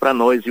 não é só para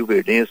nós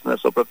rioverdenses, não é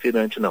só para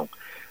feirante, não.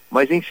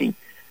 Mas, enfim,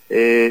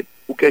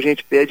 o que a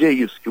gente pede é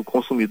isso, que o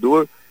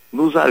consumidor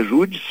nos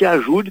ajude, se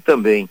ajude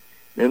também,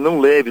 né? Não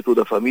leve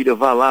toda a família,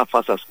 vá lá,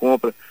 faça as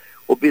compras,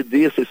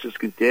 obedeça esses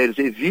critérios,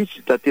 evite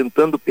estar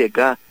tentando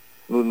pegar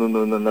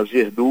nas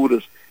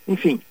verduras.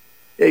 Enfim,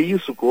 é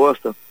isso,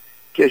 Costa,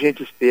 que a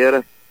gente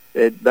espera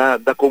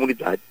da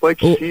comunidade.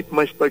 Participe,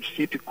 mas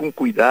participe com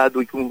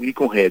cuidado e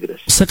com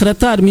regras.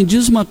 Secretário, me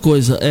diz uma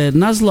coisa,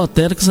 nas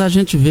lotéricas a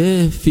gente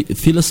vê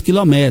filas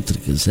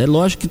quilométricas. É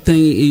lógico que tem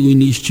o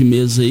início de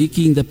mês aí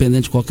que,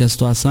 independente de qualquer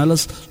situação,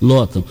 elas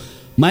lotam.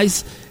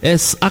 Mas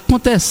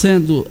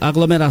acontecendo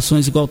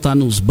aglomerações igual está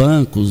nos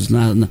bancos,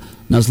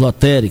 nas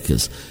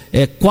lotéricas,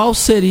 qual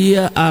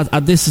seria a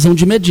decisão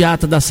de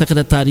imediata da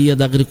Secretaria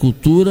da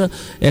Agricultura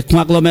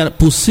com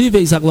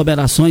possíveis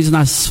aglomerações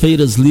nas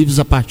feiras livres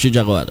a partir de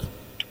agora?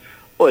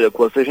 Olha,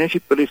 Costa,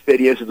 pela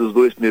experiência dos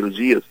 2 primeiros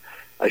dias,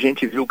 a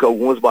gente viu que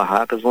algumas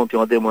barracas vão ter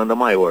uma demanda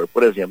maior.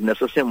 Por exemplo,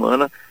 nessa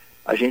semana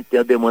a gente tem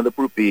a demanda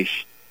por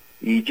peixe.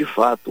 E, de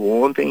fato,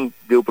 ontem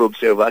deu para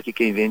observar que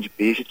quem vende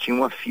peixe tinha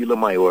uma fila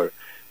maior,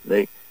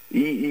 né?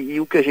 E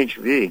o que a gente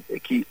vê é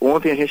que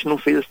ontem a gente não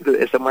fez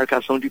essa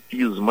marcação de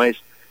pisos, mas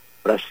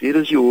para as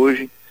feiras de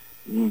hoje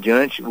em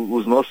diante,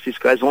 os nossos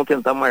fiscais vão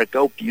tentar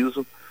marcar o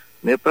piso,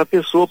 né, para a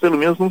pessoa pelo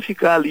menos não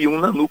ficar ali um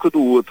na nuca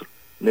do outro,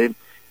 né?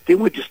 Ter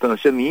uma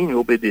distância mínima,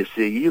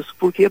 obedecer isso,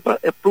 porque é para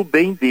o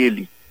bem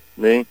dele,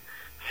 né?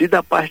 Se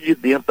da parte de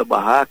dentro da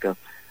barraca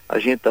a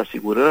gente está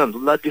segurando,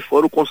 do lado de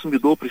fora o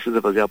consumidor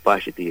precisa fazer a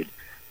parte dele,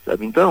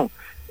 sabe? Então,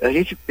 a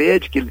gente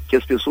pede que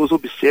as pessoas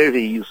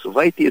observem isso.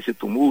 Vai ter esse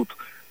tumulto?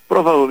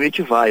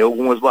 Provavelmente vai.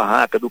 Algumas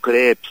barracas do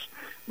crepes,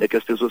 né, que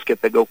as pessoas querem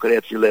pegar o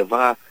crepes e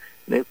levar,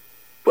 né?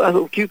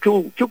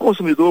 Que o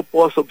consumidor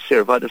possa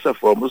observar dessa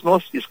forma. Os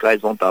nossos fiscais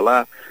vão estar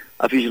lá,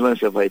 a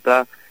vigilância vai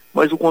estar,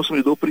 mas o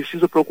consumidor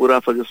precisa procurar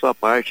fazer a sua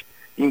parte,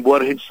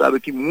 embora a gente saiba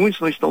que muitos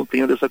não estão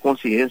tendo essa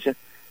consciência,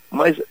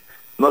 mas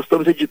nós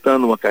estamos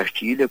editando uma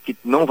cartilha que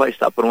não vai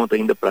estar pronta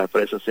ainda para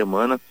essa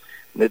semana,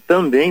 né,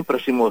 também para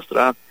se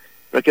mostrar,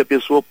 para que a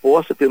pessoa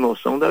possa ter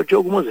noção de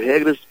algumas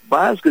regras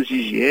básicas de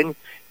higiene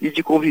e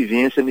de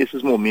convivência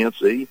nesses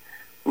momentos aí,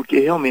 porque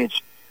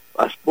realmente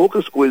as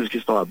poucas coisas que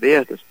estão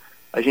abertas,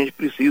 a gente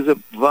precisa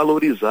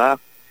valorizar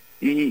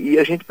e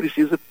a gente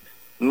precisa,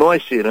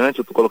 nós feirantes,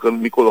 eu estou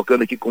me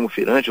colocando aqui como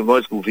feirante,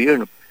 nós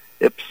governo,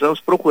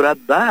 precisamos procurar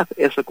dar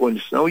essa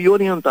condição e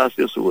orientar as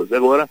pessoas.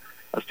 Agora,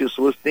 as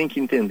pessoas têm que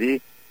entender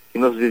que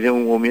nós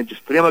vivemos um momento de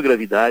extrema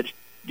gravidade,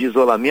 de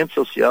isolamento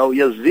social,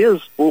 e às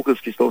vezes poucas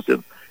que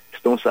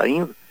estão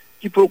saindo,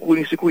 que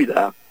procurem se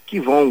cuidar, que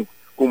vão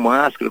com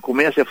máscara,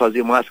 comecem a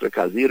fazer máscara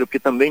caseira, porque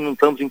também não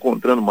estamos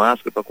encontrando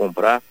máscara para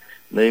comprar,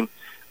 né?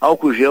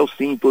 Álcool gel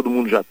sim, todo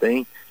mundo já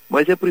tem,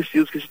 mas é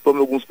preciso que se tome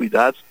alguns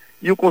cuidados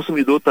e o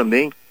consumidor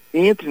também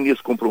entre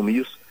nesse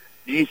compromisso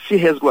de se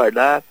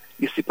resguardar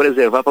e se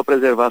preservar para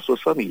preservar as suas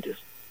famílias.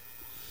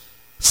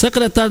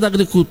 Secretário da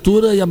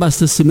Agricultura e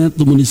Abastecimento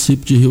do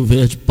município de Rio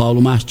Verde,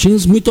 Paulo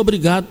Martins, muito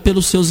obrigado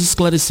pelos seus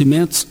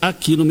esclarecimentos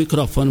aqui no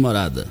microfone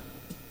Morada.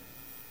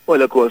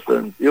 Olha,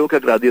 Costa, eu que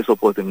agradeço a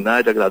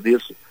oportunidade,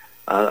 agradeço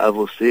a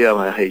você,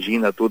 a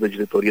Regina, a toda a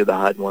diretoria da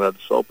Rádio Morada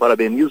do Sol,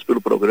 parabenizo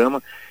pelo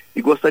programa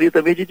e gostaria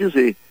também de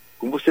dizer,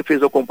 como você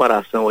fez a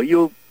comparação aí,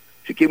 eu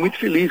fiquei muito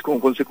feliz quando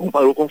você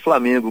comparou com o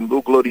Flamengo,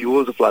 do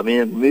glorioso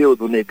Flamengo,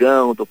 do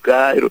Negão, do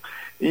Cairo,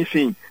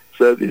 enfim,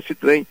 sabe, esse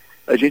trem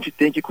a gente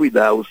tem que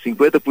cuidar. Os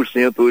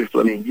 50% hoje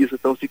flamenguistas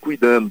estão se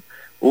cuidando,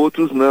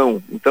 outros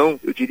não. Então,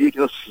 eu diria que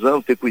nós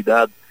precisamos ter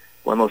cuidado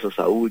com a nossa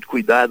saúde,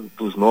 cuidado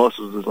dos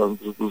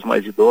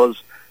mais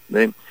idosos,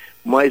 né?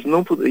 mas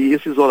e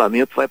esse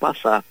isolamento vai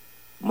passar.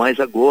 Mas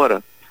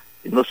agora,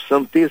 nós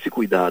precisamos ter esse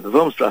cuidado.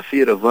 Vamos para a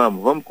feira?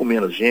 Vamos com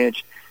menos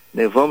gente,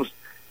 né? Vamos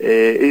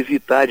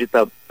evitar de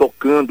estar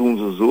tocando uns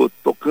aos outros,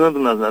 tocando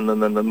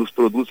nos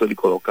produtos ali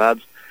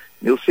colocados.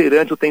 Os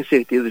feirantes, eu tenho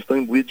certeza, estão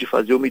imbuídos de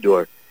fazer o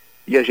melhor.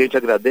 E a gente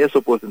agradece a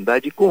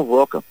oportunidade e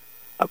convoca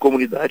a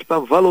comunidade para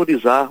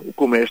valorizar o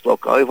comércio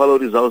local e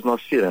valorizar os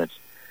nossos feirantes.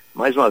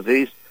 Mais uma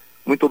vez,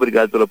 muito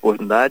obrigado pela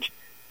oportunidade.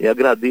 E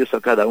agradeço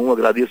a cada um,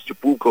 agradeço de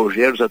público ao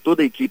Geros, a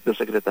toda a equipe da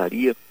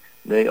secretaria,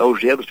 né, ao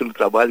Geros pelo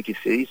trabalho que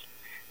fez,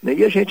 né,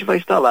 e a gente vai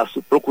estar lá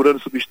procurando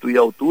substituir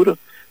à altura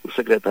o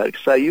secretário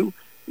que saiu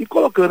e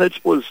colocando à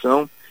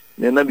disposição,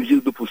 né, na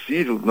medida do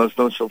possível. Nós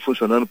estamos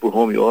funcionando por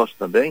home office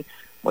também,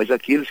 mas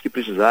aqueles que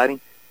precisarem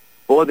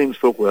podem nos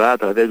procurar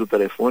através do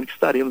telefone, que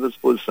estaremos à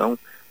disposição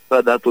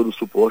para dar todo o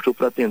suporte ou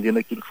para atender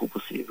naquilo que for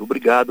possível.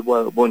 Obrigado,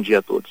 bom dia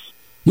a todos.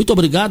 Muito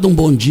obrigado, um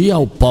bom dia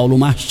ao Paulo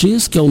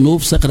Martins, que é o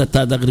novo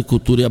secretário da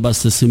Agricultura e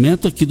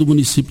Abastecimento aqui do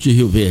município de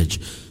Rio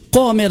Verde.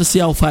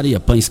 Comercial Faria,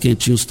 pães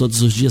quentinhos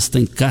todos os dias,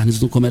 tem carnes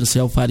no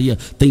Comercial Faria,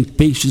 tem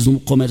peixes no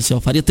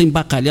Comercial Faria, tem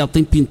bacalhau,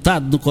 tem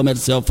pintado no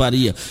Comercial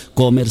Faria.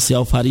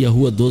 Comercial Faria,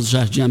 Rua 12,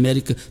 Jardim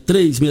América,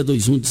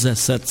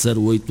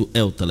 3621-1708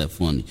 é o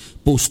telefone.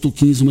 Posto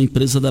 15, uma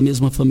empresa da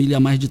mesma família há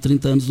mais de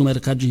 30 anos no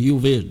mercado de Rio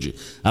Verde.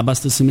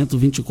 Abastecimento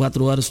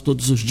 24 horas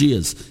todos os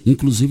dias,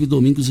 inclusive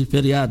domingos e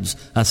feriados.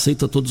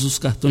 Aceita todos os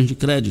cartões de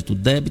crédito,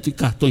 débito e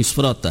cartões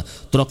frota.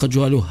 Troca de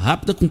óleo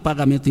rápida com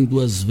pagamento em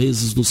 2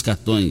 vezes nos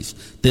cartões.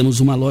 Temos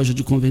uma loja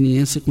de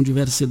conveniência com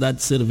diversidade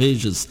de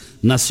cervejas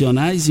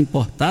nacionais,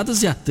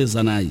 importadas e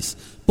artesanais.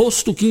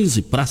 Posto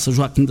 15, Praça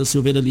Joaquim da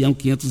Silveira Leão,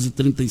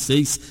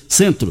 536,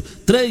 Centro,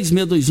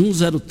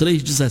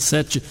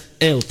 36210317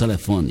 é o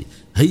telefone.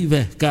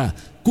 Rivercar,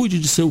 cuide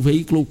de seu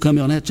veículo ou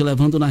caminhonete,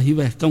 levando na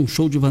Rivercar um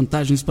show de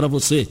vantagens para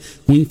você,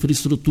 com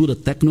infraestrutura,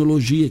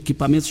 tecnologia,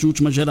 equipamentos de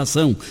última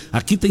geração.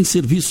 Aqui tem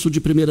serviço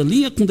de primeira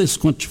linha com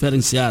desconto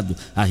diferenciado.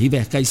 A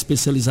Rivercar é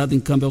especializada em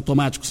câmbio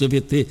automático,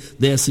 CVT,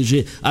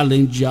 DSG,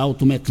 além de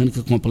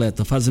automecânica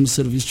completa. Fazemos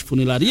serviço de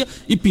funilaria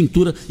e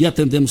pintura e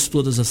atendemos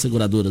todas as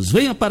seguradoras.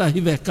 Venha para a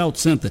Rivercar Auto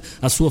Center,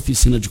 a sua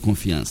oficina de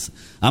confiança.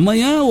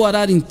 Amanhã, o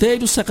horário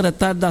inteiro, o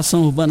secretário da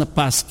Ação Urbana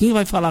Pasquim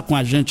vai falar com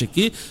a gente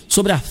aqui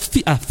sobre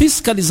a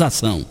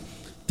fiscalização.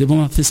 Teve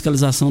uma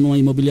fiscalização numa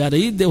imobiliária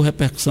aí, deu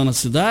repercussão na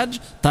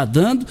cidade, está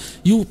dando,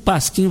 e o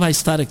Pasquim vai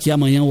estar aqui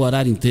amanhã o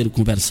horário inteiro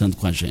conversando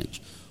com a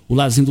gente. O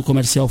Lazinho do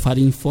Comercial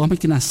Faria informa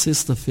que na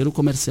sexta-feira o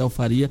Comercial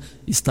Faria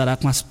estará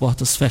com as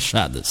portas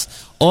fechadas.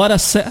 Hora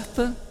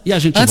certa e a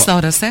gente Antes volta. da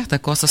hora certa,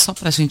 Costa, só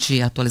para a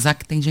gente atualizar,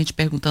 que tem gente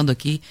perguntando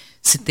aqui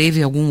se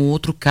teve algum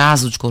outro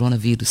caso de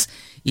coronavírus.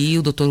 E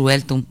o doutor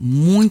Wellington,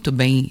 muito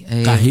bem,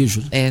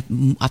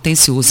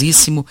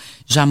 atenciosíssimo,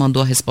 já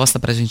mandou a resposta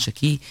para a gente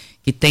aqui,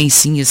 que tem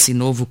sim esse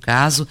novo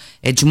caso,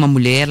 é de uma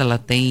mulher, ela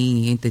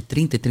tem entre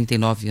 30 e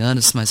 39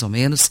 anos, mais ou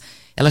menos,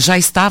 ela já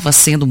estava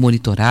sendo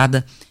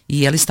monitorada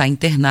e ela está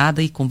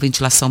internada e com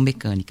ventilação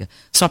mecânica.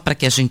 Só para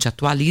que a gente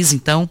atualize,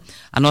 então,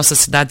 a nossa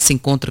cidade se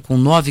encontra com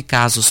 9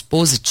 casos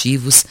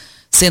positivos,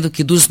 sendo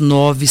que dos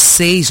 9,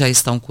 6 já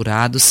estão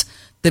curados,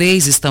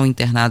 3 estão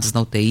internados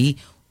na UTI,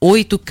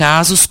 8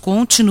 casos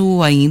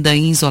continuam ainda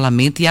em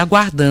isolamento e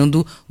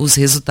aguardando os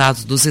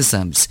resultados dos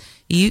exames.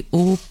 E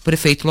o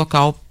prefeito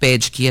local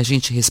pede que a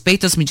gente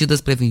respeite as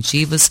medidas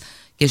preventivas,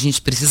 que a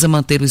gente precisa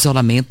manter o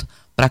isolamento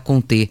para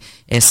conter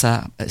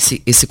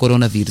esse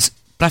coronavírus.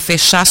 Para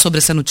fechar sobre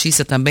essa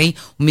notícia também,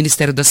 o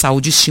Ministério da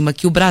Saúde estima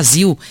que o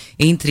Brasil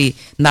entre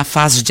na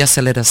fase de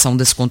aceleração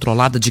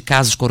descontrolada de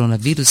casos de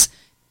coronavírus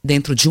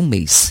dentro de um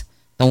mês.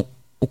 Então,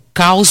 o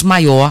caos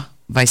maior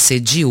vai ser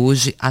de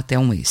hoje até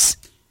um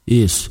mês.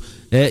 Isso.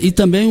 E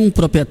também um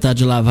proprietário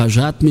de Lava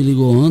Jato me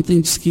ligou ontem,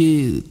 disse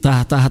que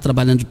estava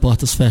trabalhando de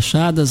portas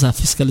fechadas, a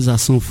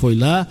fiscalização foi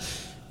lá,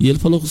 e ele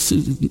falou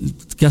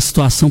que a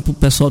situação para o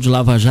pessoal de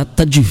Lava Jato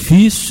está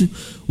difícil,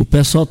 o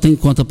pessoal tem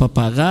conta para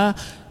pagar,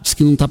 diz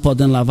que não está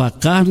podendo lavar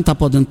carro, não está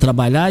podendo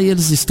trabalhar, e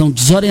eles estão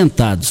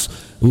desorientados,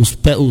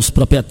 os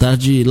proprietários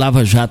de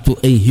Lava Jato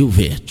em Rio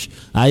Verde.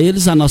 A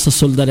eles a nossa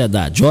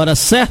solidariedade. Hora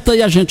certa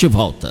e a gente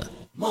volta.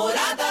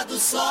 Morada do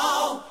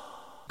Sol,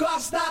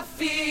 Costa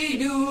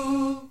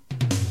Filho.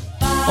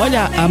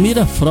 Olha, a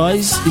Mira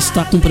Frois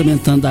está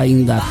cumprimentando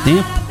ainda há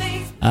tempo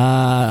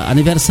a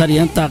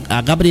aniversariante,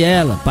 a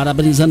Gabriela,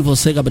 parabenizando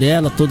você,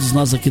 Gabriela, todos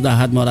nós aqui da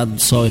Rádio Morada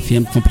do Sol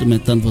FM,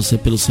 cumprimentando você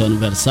pelo seu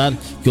aniversário,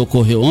 que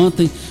ocorreu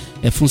ontem.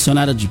 É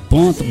funcionária de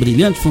ponta,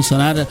 brilhante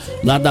funcionária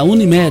lá da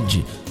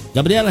Unimed.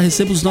 Gabriela,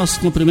 receba os nossos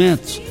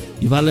cumprimentos.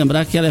 E vale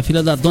lembrar que ela é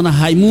filha da dona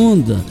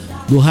Raimunda,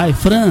 do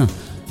Raifran.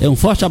 Um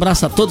forte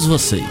abraço a todos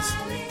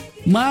vocês.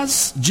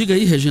 Mas, diga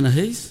aí, Regina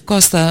Reis.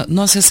 Costa,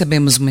 nós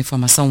recebemos uma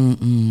informação,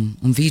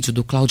 um vídeo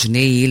do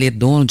Claudinei, ele é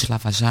dono de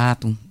Lava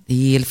Jato,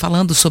 e ele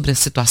falando sobre a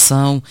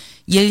situação,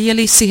 e aí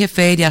ele se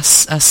refere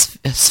às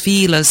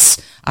filas,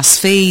 às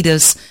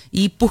feiras,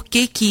 e por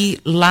que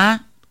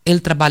lá, ele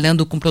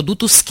trabalhando com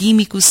produtos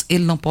químicos,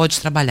 ele não pode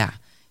trabalhar.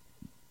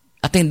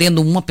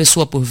 atendendo uma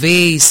pessoa por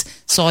vez,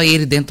 só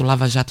ele dentro do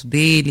lava-jato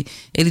dele.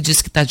 Ele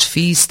disse que está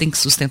difícil, tem que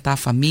sustentar a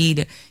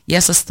família. E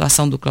essa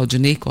situação do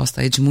Claudinei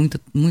Costa é de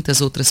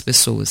muitas outras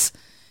pessoas.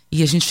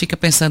 E a gente fica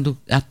pensando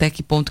até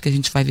que ponto que a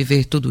gente vai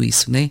viver tudo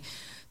isso, né?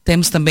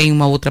 Temos também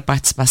uma outra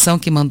participação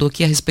que mandou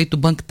aqui a respeito do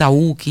Banco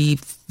Itaú, que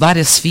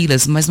várias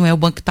filas, mas não é o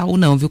Banco Itaú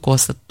não, viu,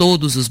 Costa?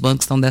 Todos os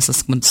bancos estão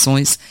dessas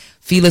condições,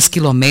 filas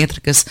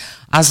quilométricas,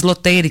 as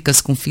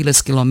lotéricas com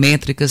filas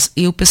quilométricas,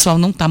 e o pessoal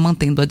não está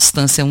mantendo a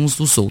distância uns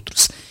dos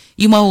outros.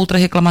 E uma outra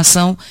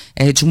reclamação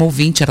é de uma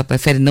ouvinte, ela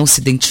prefere não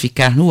se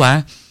identificar no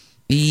ar,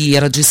 e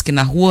ela diz que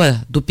na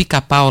rua do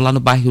Pica-Pau, lá no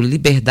bairro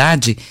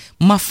Liberdade,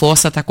 uma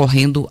fossa está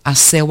correndo a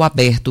céu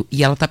aberto.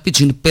 E ela está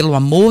pedindo, pelo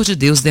amor de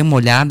Deus, dê uma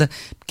olhada,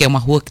 porque é uma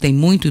rua que tem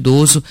muito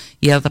idoso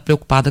e ela está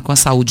preocupada com a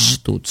saúde de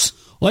todos.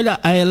 Olha,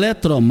 a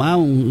Eletromar,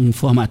 um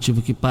informativo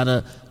aqui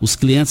para os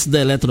clientes da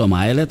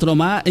Eletromar. A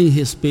Eletromar, em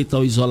respeito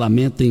ao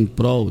isolamento em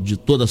prol de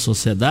toda a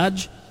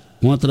sociedade,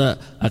 contra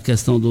a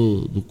questão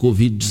do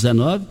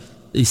Covid-19,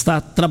 está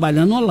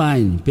trabalhando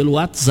online, pelo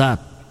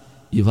WhatsApp.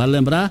 E vale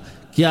lembrar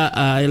que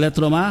a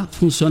Eletromar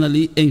funciona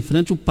ali em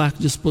frente ao Parque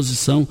de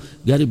Exposição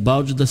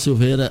Garibaldi da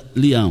Silveira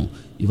Leão.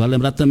 E vale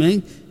lembrar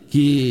também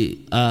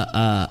que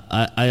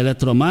a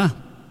Eletromar,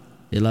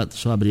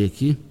 deixa eu abrir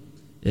aqui,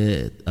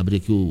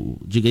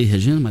 diga aí,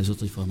 Regina, mais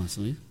outra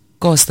informação aí.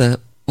 Costa,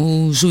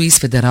 o juiz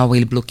federal,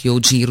 ele bloqueou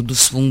o dinheiro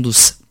dos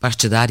fundos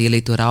partidário e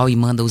eleitoral e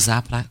manda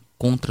usar para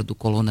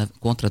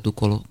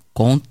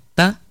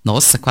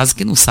nossa, quase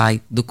que não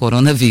sai, do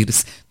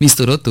coronavírus.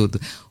 Misturou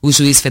tudo. O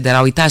juiz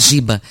federal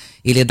Itagiba,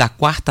 ele é da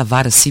 4ª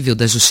Vara Civil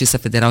da Justiça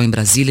Federal em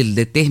Brasília, ele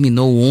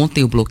determinou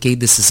ontem o bloqueio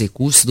desses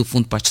recursos do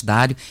fundo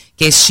partidário,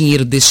 que é esse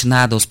dinheiro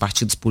destinado aos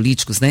partidos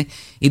políticos, né?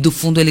 E do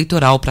fundo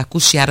eleitoral para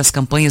custear as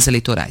campanhas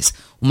eleitorais.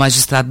 O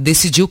magistrado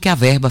decidiu que a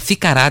verba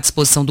ficará à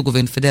disposição do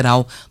governo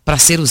federal para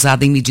ser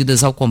usada em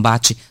medidas ao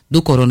combate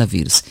do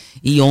coronavírus.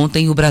 E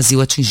ontem o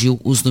Brasil atingiu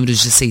os números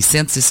de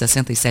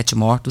 667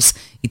 mortos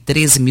e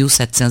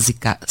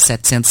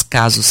 13.700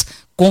 casos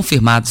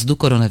confirmados do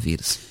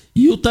coronavírus.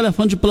 E o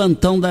telefone de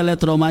plantão da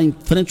Eletromar em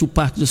frente ao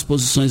Parque de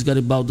Exposições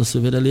Garibaldi da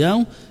Silveira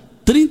Leão,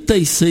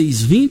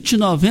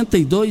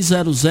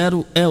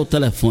 3620-9200 é o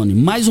telefone.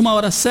 Mais uma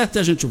hora certa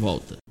e a gente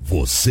volta.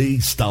 Você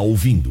está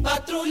ouvindo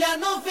Patrulha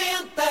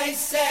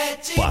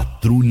 97.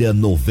 Patrulha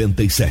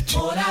 97.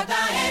 Morada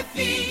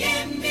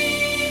FM.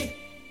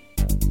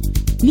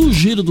 No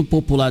Giro do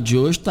Popular de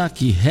hoje está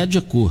aqui,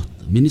 rédea curta.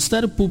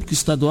 Ministério Público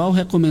Estadual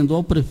recomendou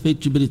ao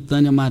prefeito de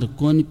Britânia,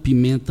 Marconi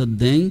Pimenta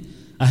Dem,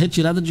 a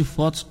retirada de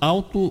fotos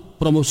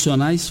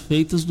autopromocionais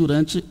feitas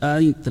durante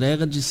a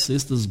entrega de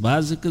cestas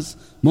básicas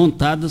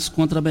montadas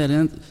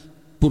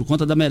por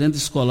conta da merenda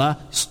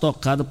escolar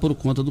estocada por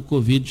conta do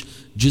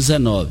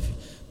Covid-19.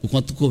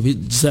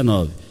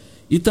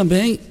 E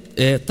também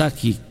está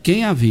aqui,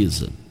 quem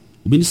avisa?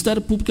 O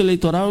Ministério Público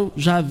Eleitoral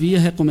já havia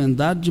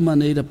recomendado de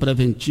maneira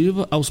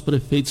preventiva aos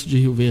prefeitos de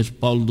Rio Verde,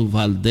 Paulo do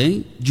Vale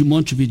Dem, de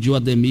Montevidéu,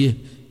 Ademir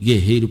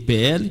Guerreiro,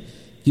 PL,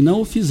 que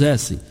não o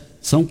fizessem.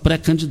 São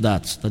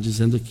pré-candidatos, está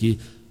dizendo aqui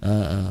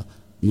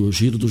no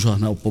Giro do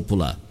Jornal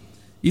Popular.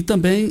 E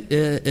também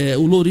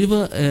o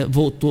Louriva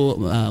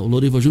voltou, o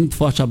Louriva Júnior,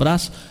 forte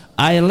abraço.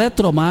 A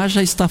Eletromar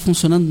já está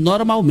funcionando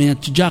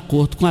normalmente, de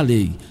acordo com a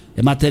lei.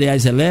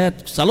 Materiais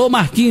elétricos. Alô,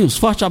 Marquinhos,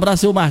 forte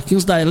abraço, eu,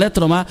 Marquinhos, da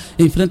Eletromar,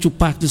 em frente ao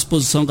Parque de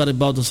Exposição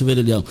Garibaldi da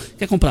Silveira Leão.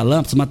 Quer comprar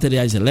lâmpadas,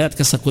 materiais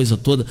elétricos, essa coisa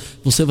toda,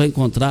 você vai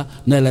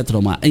encontrar na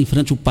Eletromar, em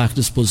frente ao Parque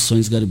de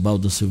Exposições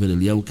Garibaldi da Silveira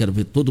Leão. Eu quero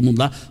ver todo mundo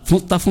lá.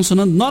 Está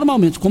funcionando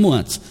normalmente, como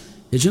antes.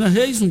 Regina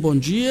Reis, um bom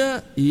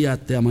dia e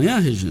até amanhã,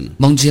 Regina.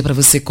 Bom dia para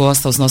você,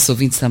 Costa, aos nossos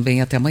ouvintes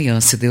também, até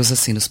amanhã, se Deus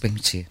assim nos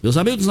permitir. Meus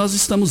amigos, nós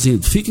estamos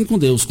indo. Fiquem com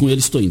Deus, com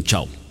ele estou indo.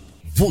 Tchau.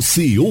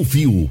 Você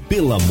ouviu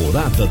pela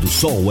Morada do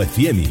Sol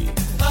FM.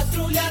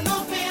 Patrulha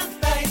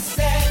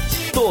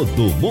 97.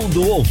 Todo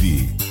mundo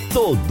ouve,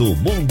 todo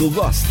mundo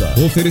gosta.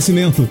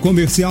 Oferecimento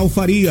Comercial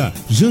Faria,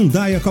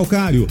 Jandaia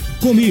Calcário.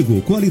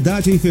 Comigo,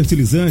 qualidade em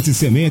fertilizantes,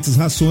 sementes,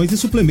 rações e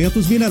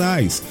suplementos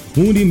minerais.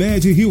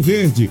 Unimed Rio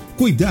Verde,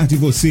 cuidar de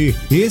você,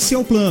 esse é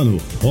o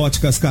plano.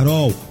 Óticas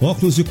Carol,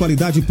 óculos de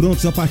qualidade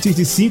prontos a partir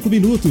de 5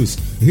 minutos.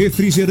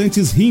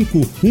 Refrigerantes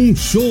Rinco, um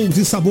show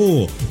de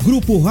sabor.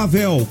 Grupo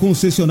Ravel,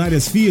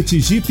 concessionárias Fiat,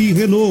 Jeep e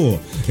Renault.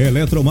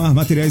 Eletromar,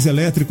 materiais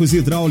elétricos e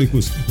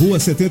hidráulicos, Rua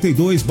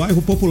 72,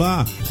 Bairro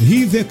Popular.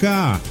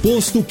 Rivecar,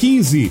 Posto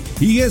 15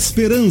 e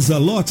Esperança,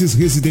 lotes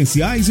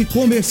residenciais e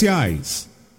comerciais.